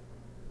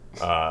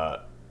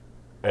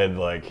 And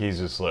like, he's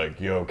just like,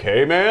 "You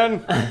okay,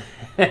 man?"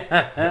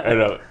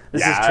 And,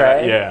 This is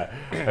Trey? Yeah.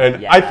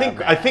 And Yeah,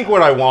 I think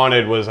what I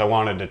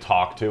wanted to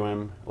talk to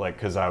him, like,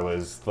 because I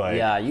was like,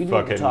 Yeah, you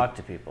need to talk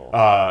to people.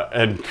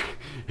 And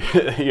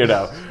and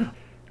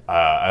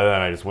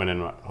then I just went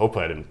in.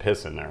 Hopefully, I didn't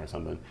piss in there or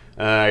something.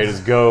 And I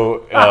just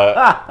go.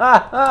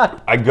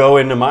 I go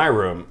into my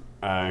room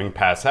and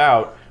pass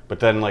out. But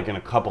then, like in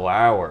a couple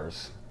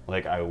hours,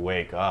 like I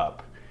wake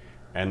up,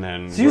 and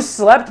then. So you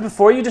slept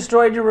before you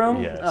destroyed your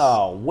room? Yes.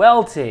 Oh,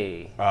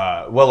 welty.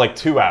 Well, like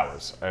 2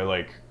 hours. I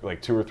like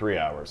 2 or 3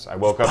 hours. I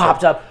woke up.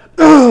 Popped up.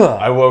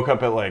 I woke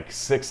up at like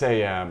 6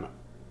 a.m.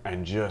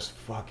 and just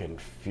fucking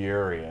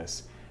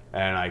furious.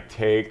 And I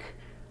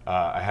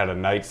had a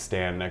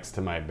nightstand next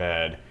to my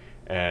bed,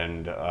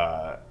 and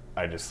I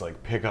just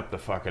like pick up the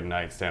fucking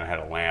nightstand. I had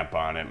a lamp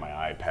on it, my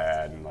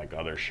iPad, and like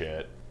other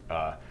shit.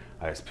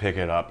 I just pick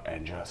it up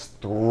and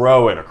just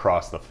throw it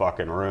across the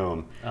fucking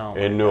room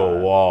into a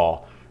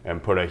wall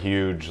and put a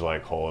huge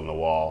like hole in the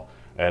wall.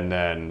 And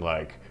then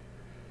like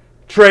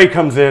Trey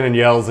comes in and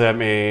yells at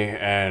me,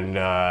 and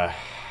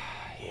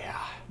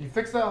You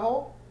fixed that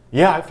hole?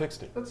 yeah, I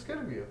fixed it. That's good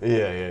of you.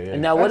 Yeah.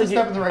 And now what That's did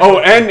a you... step in the right Oh,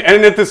 direction.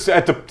 and at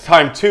the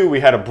time too, we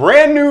had a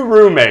brand new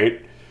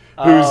roommate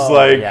who's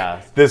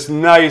this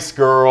nice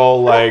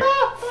girl, like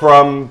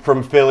from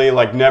Philly,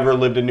 like never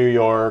lived in New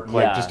York,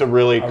 like just a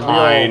really real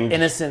kind,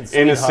 innocent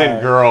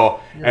sweetheart.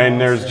 girl. You're And a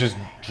there's monster. just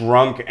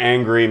drunk,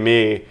 angry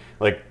me,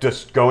 like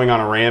just going on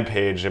a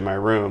rampage in my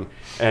room.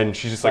 And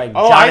she's just like,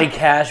 Johnny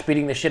Cash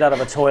beating the shit out of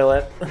a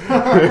toilet.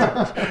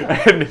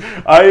 and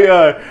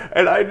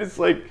I just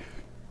like,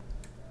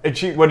 and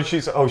what did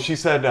she say? Oh, she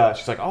said,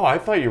 she's like, "Oh, I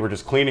thought you were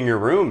just cleaning your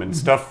room and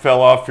stuff fell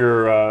off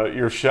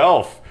your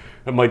shelf."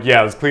 I'm like,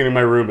 "Yeah, I was cleaning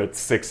my room at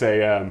 6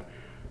 a.m."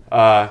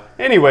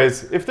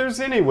 Anyways, if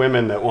there's any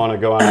women that want to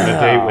go on a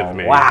date with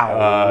me,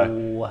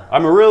 Wow.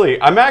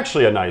 I'm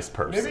actually a nice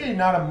person. Maybe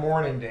not a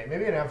morning date.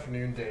 Maybe an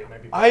afternoon date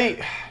might be.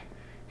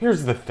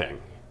 Here's the thing.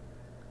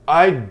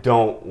 I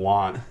don't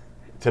want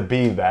to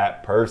be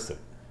that person,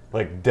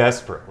 like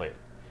desperately,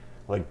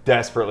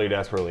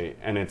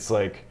 and it's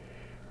like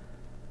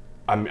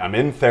I'm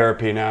in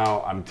therapy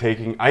now.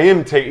 Even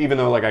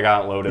though like I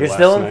got loaded. You're last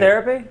still in night.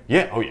 therapy?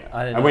 Yeah. Oh yeah.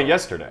 I didn't I know went that.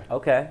 yesterday.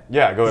 Okay.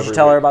 Yeah, I go Did every you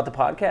tell her week. about the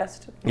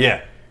podcast?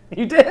 Yeah.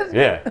 You did?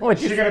 Yeah. What'd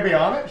Is you she gonna be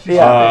on it? She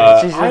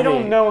Yeah. should She should I be.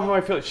 don't know how I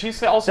feel. She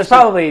also There's said-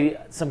 probably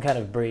some kind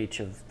of breach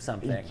of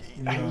something.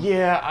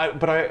 Yeah,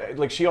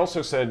 but she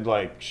also said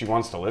like she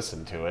wants to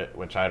listen to it,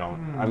 which I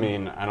don't. I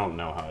mean, I don't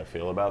know how I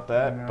feel about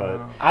that, but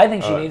I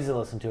think she needs to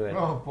listen to it. be.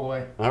 Oh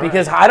boy. all right.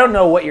 Because I don't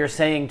know what you're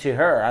saying to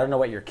her. I don't know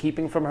what you're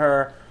keeping from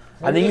her.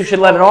 I think Maybe you this should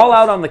is let it all- all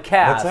out on the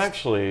cast. That's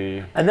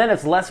actually. And then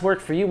it's less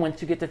work for you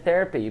once you get to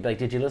therapy. You'd be like,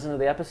 did you listen to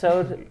the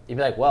episode? You'd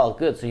be like, well,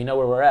 good, so you know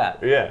where we're at.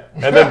 Yeah,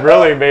 and then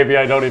really maybe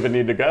I don't even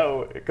need to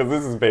go because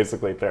this is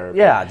basically therapy.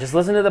 Yeah, just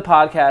listen to the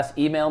podcast,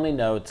 email me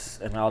notes,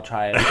 and I'll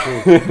try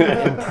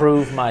and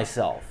improve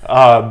myself.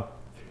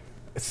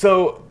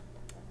 So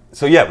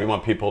yeah, we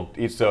want people.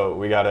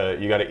 So you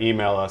gotta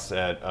email us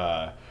at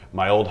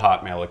my old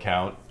Hotmail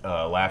account,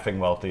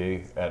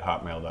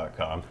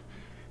 laughingwealthy@hotmail.com.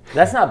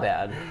 That's not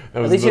bad.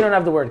 At was least you the- don't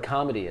have the word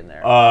comedy in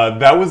there.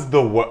 That was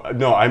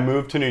no. I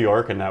moved to New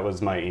York and that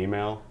was my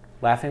email.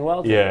 Laughing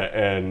well? Yeah,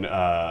 and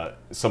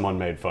someone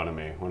made fun of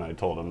me when I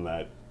told them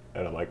that,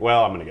 and I'm like,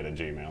 well, I'm gonna get a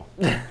Gmail.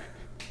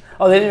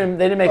 Oh, they didn't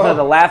make fun of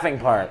the laughing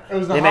part. It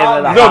was the they made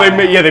fun of the Hotmail. No,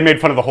 Hotmail. they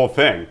made fun of the whole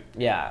thing.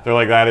 Yeah. They're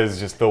like, that is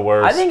just the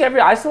worst. I think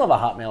I still have a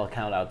Hotmail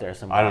account out there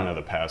somewhere. I don't know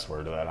the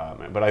password to that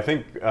Hotmail, but I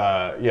think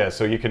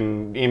so you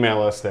can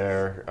email us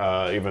there,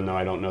 even though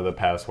I don't know the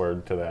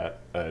password to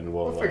that, and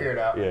we'll figure it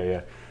out.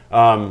 Yeah.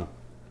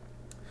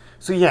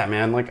 So yeah,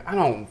 man, like I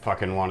don't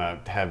fucking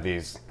want to have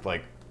these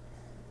like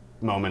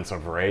moments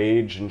of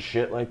rage and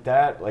shit like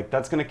that. Like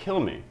that's gonna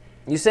kill me.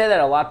 You say that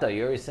a lot, though.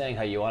 You're always saying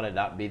how you want to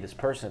not be this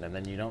person, and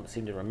then you don't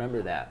seem to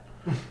remember that.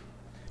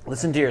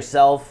 Listen to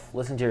yourself.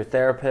 Listen to your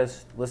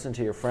therapist. Listen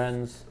to your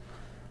friends.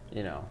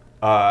 You know.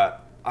 But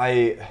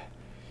I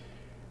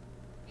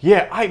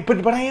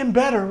am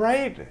better,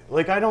 right?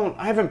 Like I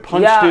haven't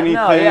punched anything.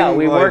 No, yeah.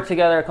 We like- worked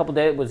together a couple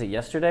days. Was it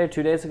yesterday?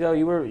 2 days ago?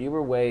 You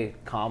were way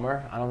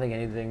calmer. I don't think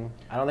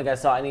I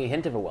saw any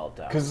hint of a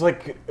meltdown. Because,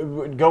 like,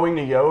 going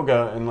to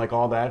yoga and, like,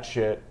 all that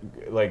shit,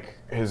 like,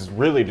 has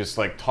really just,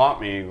 like, taught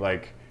me,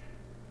 like...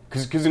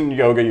 Because in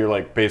yoga, you're,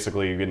 like,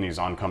 basically in these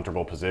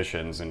uncomfortable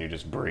positions and you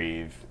just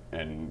breathe.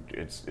 And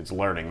it's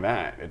learning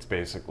that. It's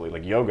basically,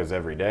 like, yoga's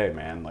every day,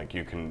 man. Like,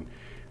 you can...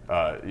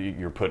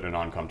 you're put in an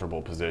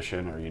uncomfortable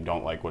position or you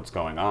don't like what's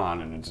going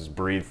on and just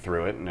breathe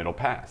through it and it'll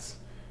pass.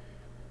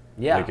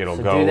 Yeah, Like it'll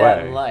so go do away.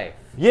 that in life.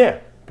 Yeah.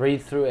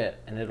 Breathe through it,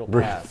 and it'll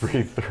pass.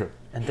 Breathe through.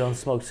 And don't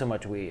smoke so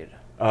much weed.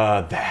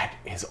 That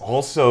is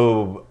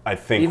also, I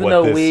think, Even what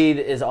though this... weed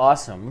is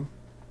awesome,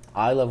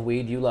 I love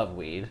weed, you love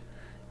weed.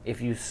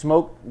 If you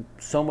smoke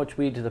so much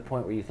weed to the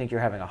point where you think you're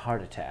having a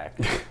heart attack,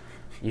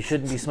 you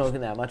shouldn't be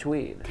smoking that much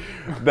weed.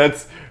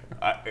 That's...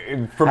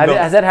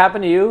 Has that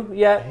happened to you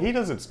yet? He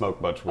doesn't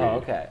smoke much weed. Oh,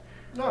 okay.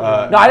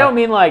 No, No, I don't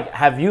mean like,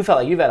 have you felt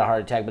like you've had a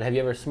heart attack, but have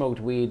you ever smoked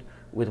weed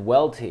with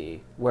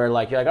Welty, where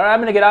like you're like, all right,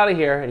 I'm gonna get out of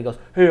here, and he goes,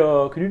 hey,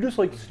 can you just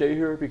like stay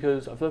here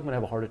because I feel like I'm gonna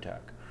have a heart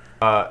attack.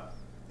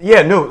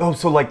 Yeah, no. Oh,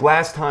 so like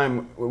last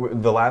time,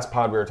 the last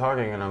pod we were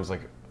talking, and I was like,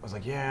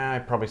 yeah,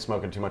 I'm probably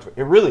smoking too much.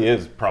 It really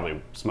is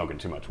probably smoking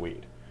too much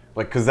weed.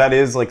 Like, because that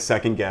is like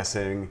second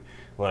guessing.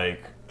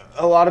 Like,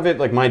 a lot of it,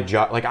 like my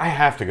job, like I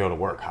have to go to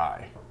work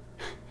high.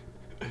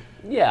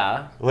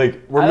 Yeah. Like,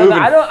 we're moving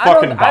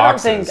fucking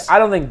boxes. I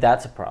don't think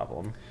that's a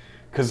problem.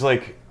 Because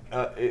like,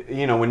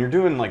 you know, when you're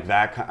doing like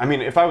that, I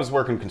mean, if I was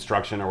working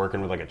construction or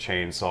working with like a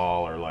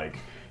chainsaw or like,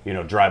 you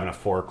know, driving a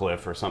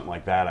forklift or something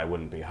like that, I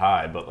wouldn't be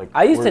high. But like,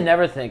 I used to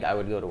never think I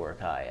would go to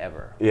work high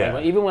ever. Yeah.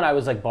 Like, even when I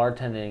was like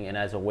bartending and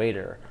as a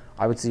waiter,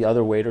 I would see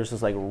other waiters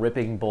just like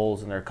ripping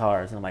bowls in their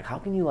cars, and I'm like, how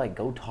can you like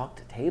go talk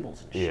to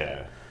tables and shit?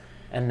 Yeah.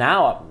 And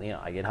now, you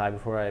know, I get high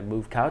before I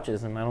move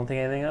couches, and I don't think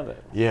anything of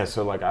it. Yeah.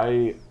 So like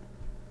I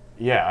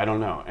don't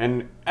know,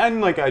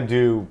 and like I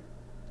do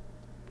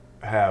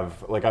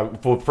have like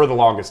for the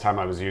longest time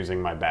I was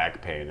using my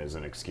back pain as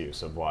an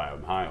excuse of why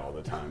I'm high all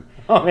the time.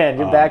 Oh man,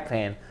 your back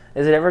pain.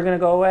 Is it ever gonna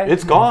go away?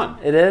 It's gone.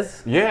 It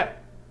is? Yeah.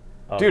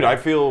 Okay. Dude, I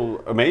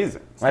feel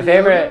amazing. My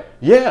favorite.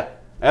 Yeah,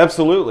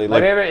 absolutely. My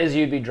Like, favorite is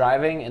you'd be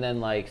driving and then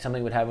like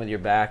something would happen with your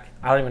back.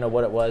 I don't even know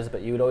what it was,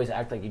 but you would always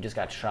act like you just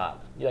got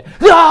shot. You're like,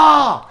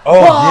 ah!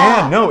 oh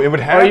Ah! yeah, no, it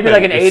would happen. Or you'd be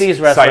like an It's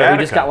 80s wrestler who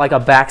sciatica. just got like a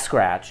back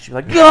scratch. You're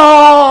like,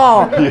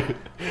 no!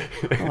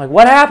 I'm like,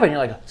 what happened?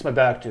 You're like, it's my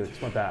back, dude.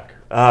 It's my back.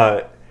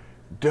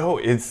 No,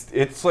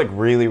 it's like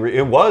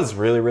it was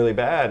really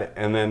bad,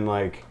 and then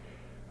like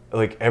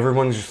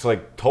everyone's just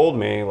like told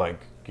me like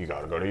you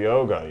gotta go to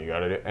yoga, you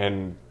gotta do,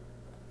 and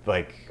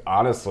like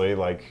honestly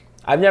like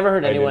I've never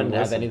heard anyone didn't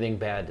have listen. anything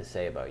bad to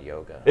say about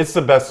yoga. it's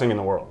the best thing in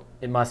the world.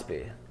 It must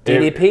be.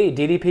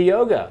 DDP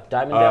Yoga,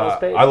 Diamond Dallas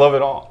Page. I love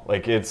it all.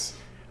 Like it's,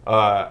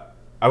 I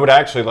would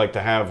actually like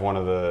to have one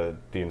of the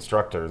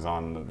instructors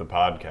on the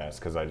podcast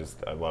because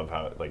I love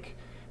how like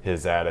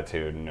his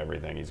attitude and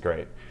everything. He's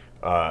great.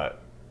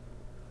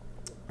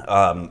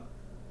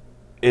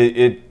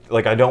 It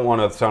like I don't want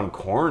to sound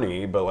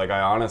corny, but like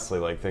I honestly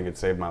like think it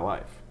saved my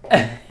life.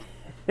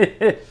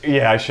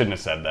 Yeah, I shouldn't have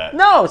said that.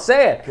 No,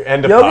 say it.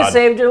 End of Yoga pod.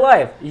 saved your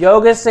life.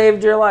 Yoga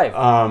saved your life.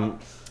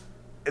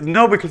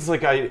 No, because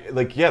like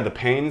the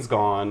pain's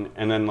gone,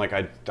 and then like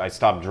I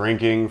stopped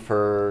drinking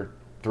for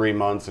 3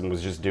 months and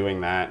was just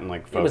doing that and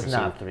like it focusing. was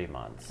not 3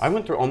 months. I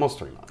went through almost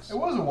 3 months. It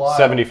was a while.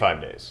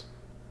 75 days.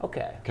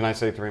 Okay. Can I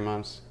say 3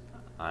 months?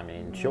 I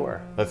mean,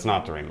 sure. That's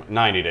not 3 months.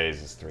 90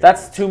 days is 3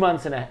 That's months. 2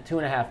 months and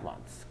 2.5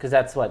 months. Because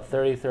that's what,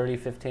 30,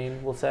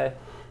 15, we'll say?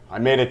 I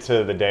made it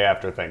to the day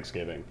after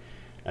Thanksgiving,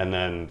 and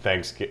then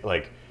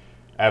the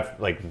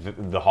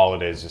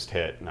holidays just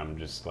hit, and I'm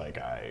just like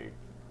I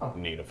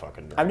need a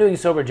fucking drink. I'm doing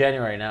sober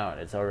January now,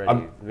 and it's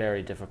already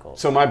very difficult.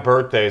 So my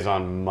birthday's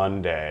on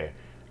Monday,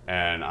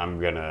 and I'm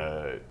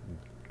gonna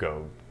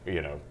go,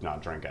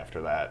 not drink after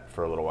that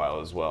for a little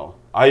while as well.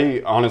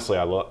 I honestly,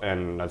 I love,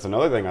 and that's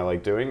another thing I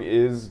like doing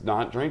is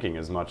not drinking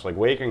as much. Like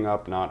waking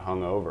up not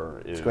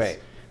hungover is great.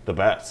 The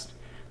best.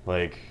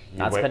 Like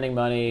not spending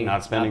money,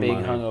 not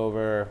being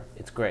hungover.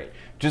 It's great.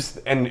 Just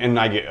and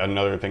I get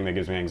another thing that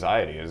gives me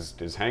anxiety is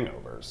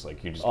hangovers.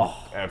 Like you just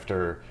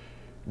after,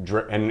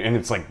 and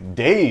it's like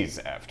days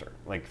after,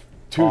 like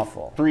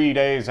 2-3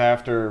 days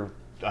after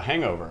a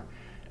hangover,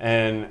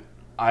 and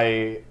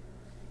I'm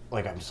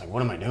just like,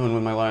 what am I doing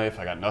with my life?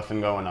 I got nothing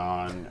going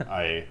on.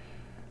 I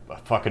a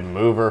fucking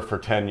mover for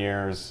 10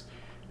 years,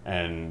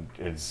 and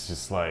it's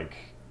just like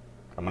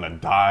I'm gonna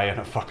die in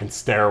a fucking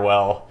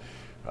stairwell.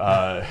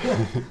 On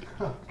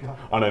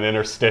an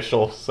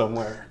interstitial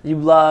somewhere. You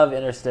love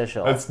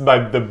interstitial. That's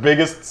the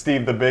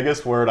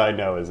biggest word I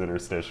know is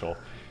interstitial.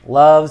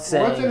 Love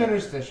saying. What's an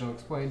interstitial?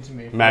 Explain to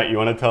me. Matt, you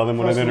want to tell them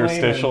what an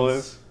interstitial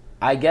is?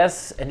 I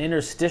guess an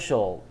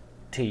interstitial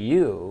to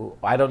you,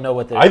 I don't know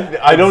what the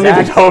I don't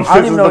even know if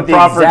this is the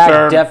proper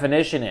term.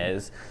 Definition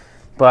is,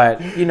 but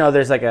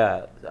there's like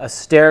a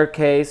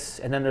staircase,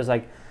 and then there's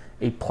like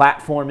a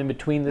platform in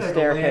between the like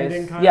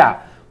staircase.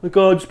 Yeah. Like,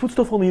 just put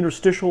stuff on the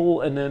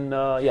interstitial, and then,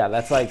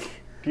 that's like...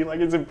 Do you like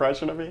his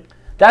impression of me?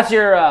 That's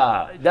your,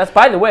 that's,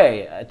 by the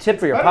way, a tip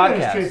for your Better than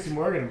his podcast. Tracy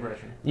Morgan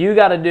impression. You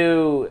got to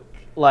do,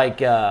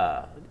 like,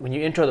 when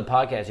you intro the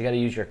podcast, you got to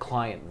use your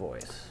client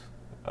voice.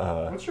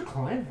 What's your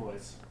client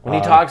voice? When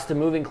he talks to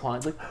moving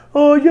clients, like,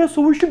 oh, yeah,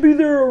 so we should be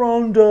there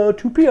around 2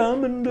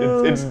 p.m. and...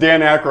 It's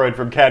Dan Aykroyd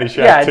from Caddyshack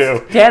yeah, 2.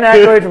 It's Dan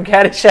Aykroyd from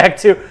Caddyshack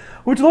 2.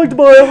 Would you like to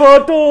buy a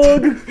hot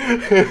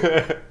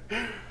dog?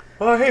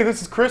 Oh, hey,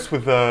 this is Chris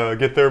with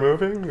Get There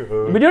Moving.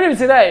 We don't even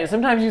say that.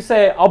 Sometimes you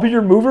say, "I'll be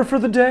your mover for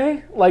the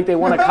day," like they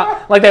won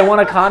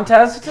a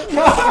contest.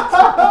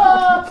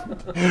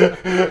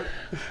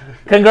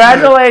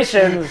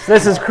 Congratulations!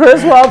 This is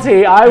Chris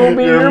Welty. I will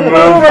be your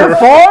mover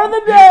for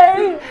the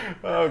day.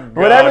 Oh, God.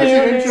 Whatever You you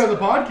should intro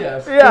the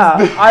podcast.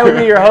 Yeah, I will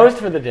be your host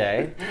for the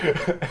day.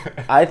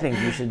 I think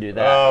you should do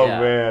that. Oh, yeah.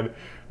 man.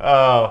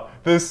 Oh,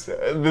 this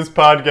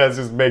podcast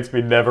just makes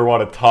me never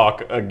want to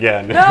talk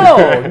again.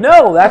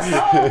 No, that's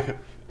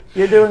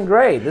you're doing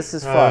great. This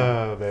is fun.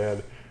 Oh,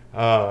 man.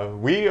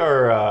 We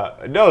are,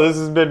 no, this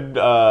has been,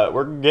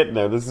 we're getting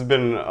there. This has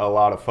been a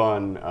lot of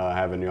fun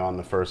having you on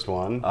the first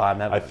one. Oh, I'm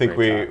having I a think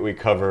great time. we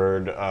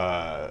covered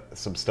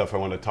some stuff I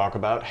want to talk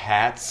about.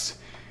 Hats.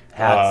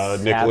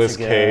 Hats Nicolas are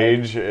good.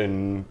 Cage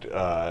and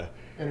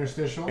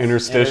Interstitials.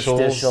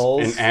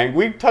 interstitials. And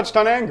we touched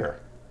on anger.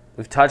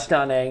 We've touched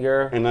on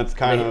anger And that's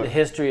kind the of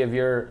history of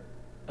your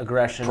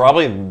aggression.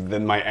 probably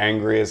my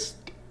angriest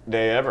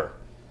day ever.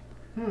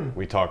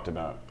 We talked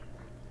about.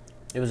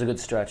 It was a good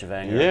stretch of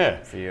anger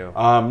Yeah. for you.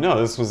 No,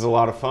 this was a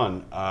lot of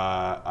fun.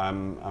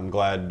 I'm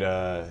glad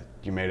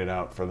you made it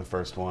out for the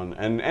first one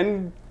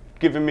and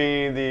giving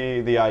me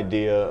the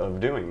idea of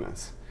doing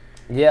this.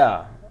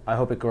 Yeah, I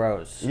hope it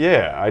grows.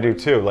 Yeah, I do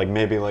too. Like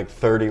maybe like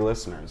 30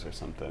 listeners or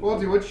something.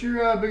 Welty, what's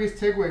your biggest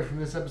takeaway from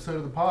this episode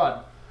of the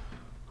pod?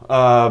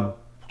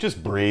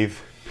 Just breathe.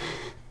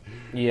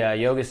 Yeah,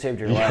 yoga saved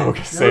your life.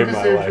 Yoga saved my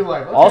life. your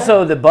life. Okay.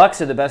 Also, the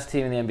Bucks are the best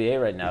team in the NBA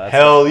right now.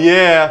 Hell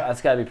yeah. That's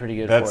got to be pretty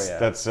good That's for you.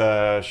 that's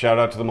shout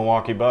out to the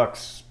Milwaukee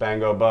Bucks,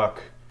 Bango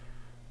Buck,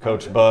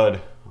 Coach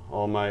Bud,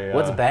 all my.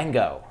 What's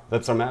Bango?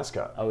 That's our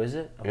mascot. Oh, is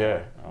it?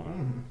 Yeah,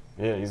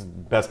 yeah, he's the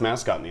best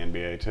mascot in the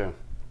NBA too. Is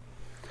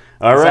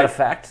All that right, a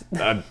fact?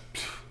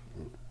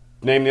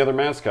 name the other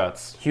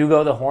mascots.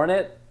 Hugo the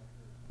Hornet?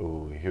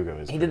 Ooh, Hugo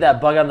is. He did that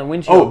bug on the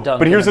windshield Oh, dunk.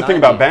 but in here's the thing 90s.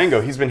 about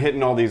Bango. He's been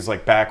hitting all these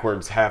like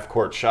backwards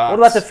half-court shots. What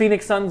about the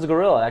Phoenix Suns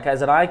gorilla? That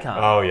guy's an icon.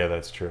 Oh yeah,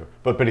 that's true.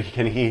 But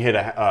can he hit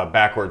a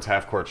backwards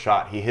half-court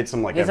shot? He hits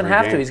them like he doesn't every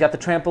have game. to. He's got the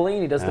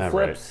trampoline. He does the Ah,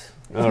 flips.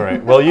 Right. All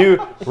right. Well, you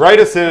write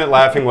us in at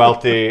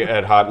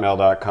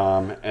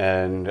laughingwelty@hotmail.com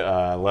and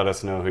let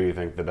us know who you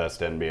think the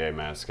best NBA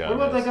mascot What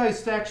about is. that guy who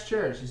stacks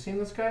chairs? You seen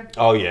this guy?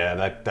 Oh yeah,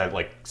 that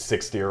like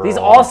 60-year-old. These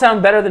all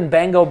sound better than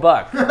Bango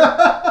Buck.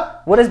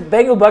 What is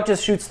Bango Buck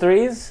just shoots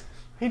threes?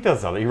 He does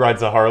something. He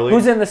rides a Harley.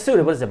 Who's in the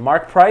suit? What is it?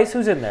 Mark Price?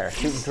 Who's in there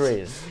shooting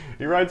threes?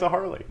 He rides a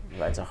Harley.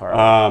 Rides a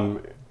Harley.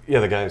 Yeah,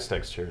 the guy who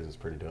stacks chairs is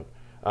pretty dope.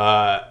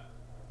 All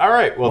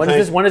right. Well, When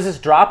is this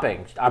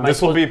dropping?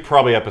 This will be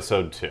probably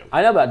episode 2.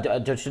 I know, but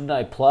shouldn't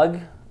I plug?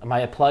 Am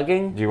I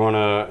plugging? Do you want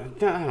to?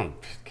 I don't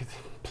get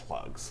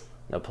plugs.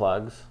 No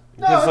plugs.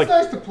 No, Because, it's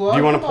nice to plug. Do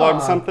you want to Come plug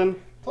on. something?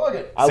 Plug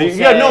it. I See, will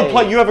yeah, no, say-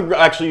 plug. You have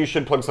actually. You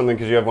should plug something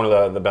because you have one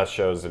of the best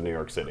shows in New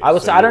York City. I will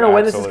So say, I don't you know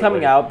when this is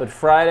absolutely- coming out, but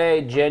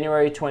Friday,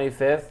 January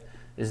 25th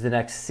is the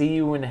next See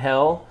You in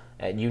Hell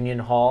at Union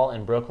Hall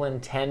in Brooklyn,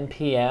 10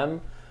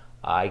 p.m.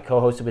 I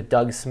co-hosted with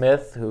Doug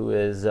Smith, who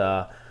is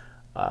a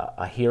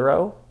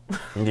hero.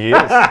 He is.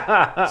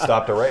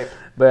 Stop the rape.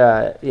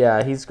 But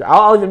yeah,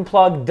 I'll even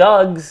plug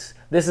Doug's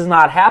This Is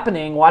Not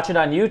Happening. Watch it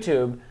on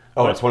YouTube.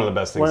 Oh, it's one of the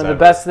best things One of ever. the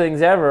best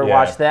things ever. Yeah.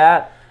 Watch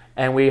that.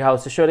 And we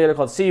host a show together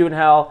called See You in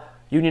Hell,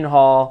 Union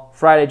Hall,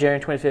 Friday, January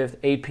 25th,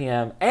 8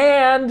 p.m.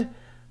 And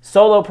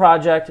Solo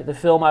Project, the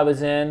film I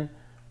was in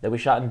that we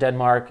shot in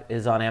Denmark,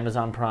 is on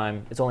Amazon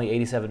Prime. It's only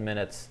 87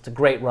 minutes. It's a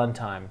great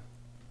runtime.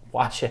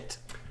 Watch it.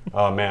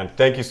 Oh man,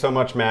 thank you so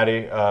much,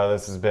 Maddie.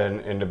 This has been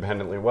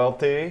Independently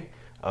Wealthy.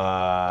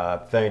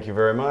 Thank you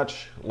very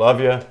much.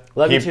 Love you.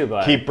 Love you too,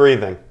 bud. Keep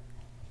breathing.